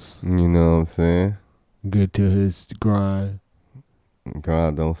boss. You know what I'm saying? Get to his grind.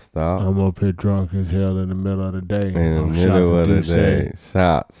 God don't stop. I'm up here drunk as hell in the middle of the day. In the middle of the day.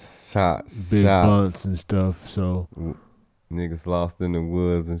 Shots. Big blunts and stuff. So niggas lost in the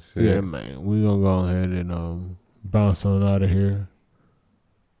woods and shit. Yeah, man. We gonna go ahead and bounce on out of here.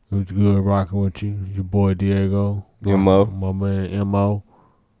 It was good rocking with you. Your boy Diego. M.O. My man M.O.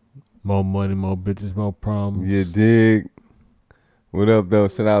 More money, more bitches, more problems. You dig? What up, though?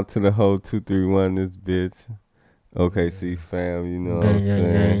 Shout out to the whole 231 this bitch. OKC fam, you know what I'm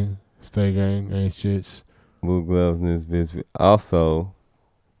saying? Gang. Stay gang, ain't shits. Blue gloves in this bitch. Also,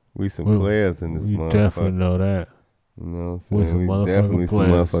 we some players in this motherfucker. You definitely know that. You know what I'm saying? We definitely some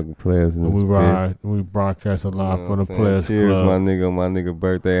motherfucking players in this bitch. We broadcast a lot for the Playas Cheers, Club. my nigga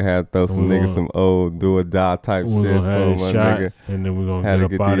birthday. Had to throw some niggas some old do or die type shit for my nigga. And then we're gonna had get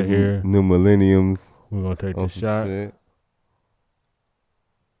to up out of here. New millenniums. We're gonna take the shot. Shit.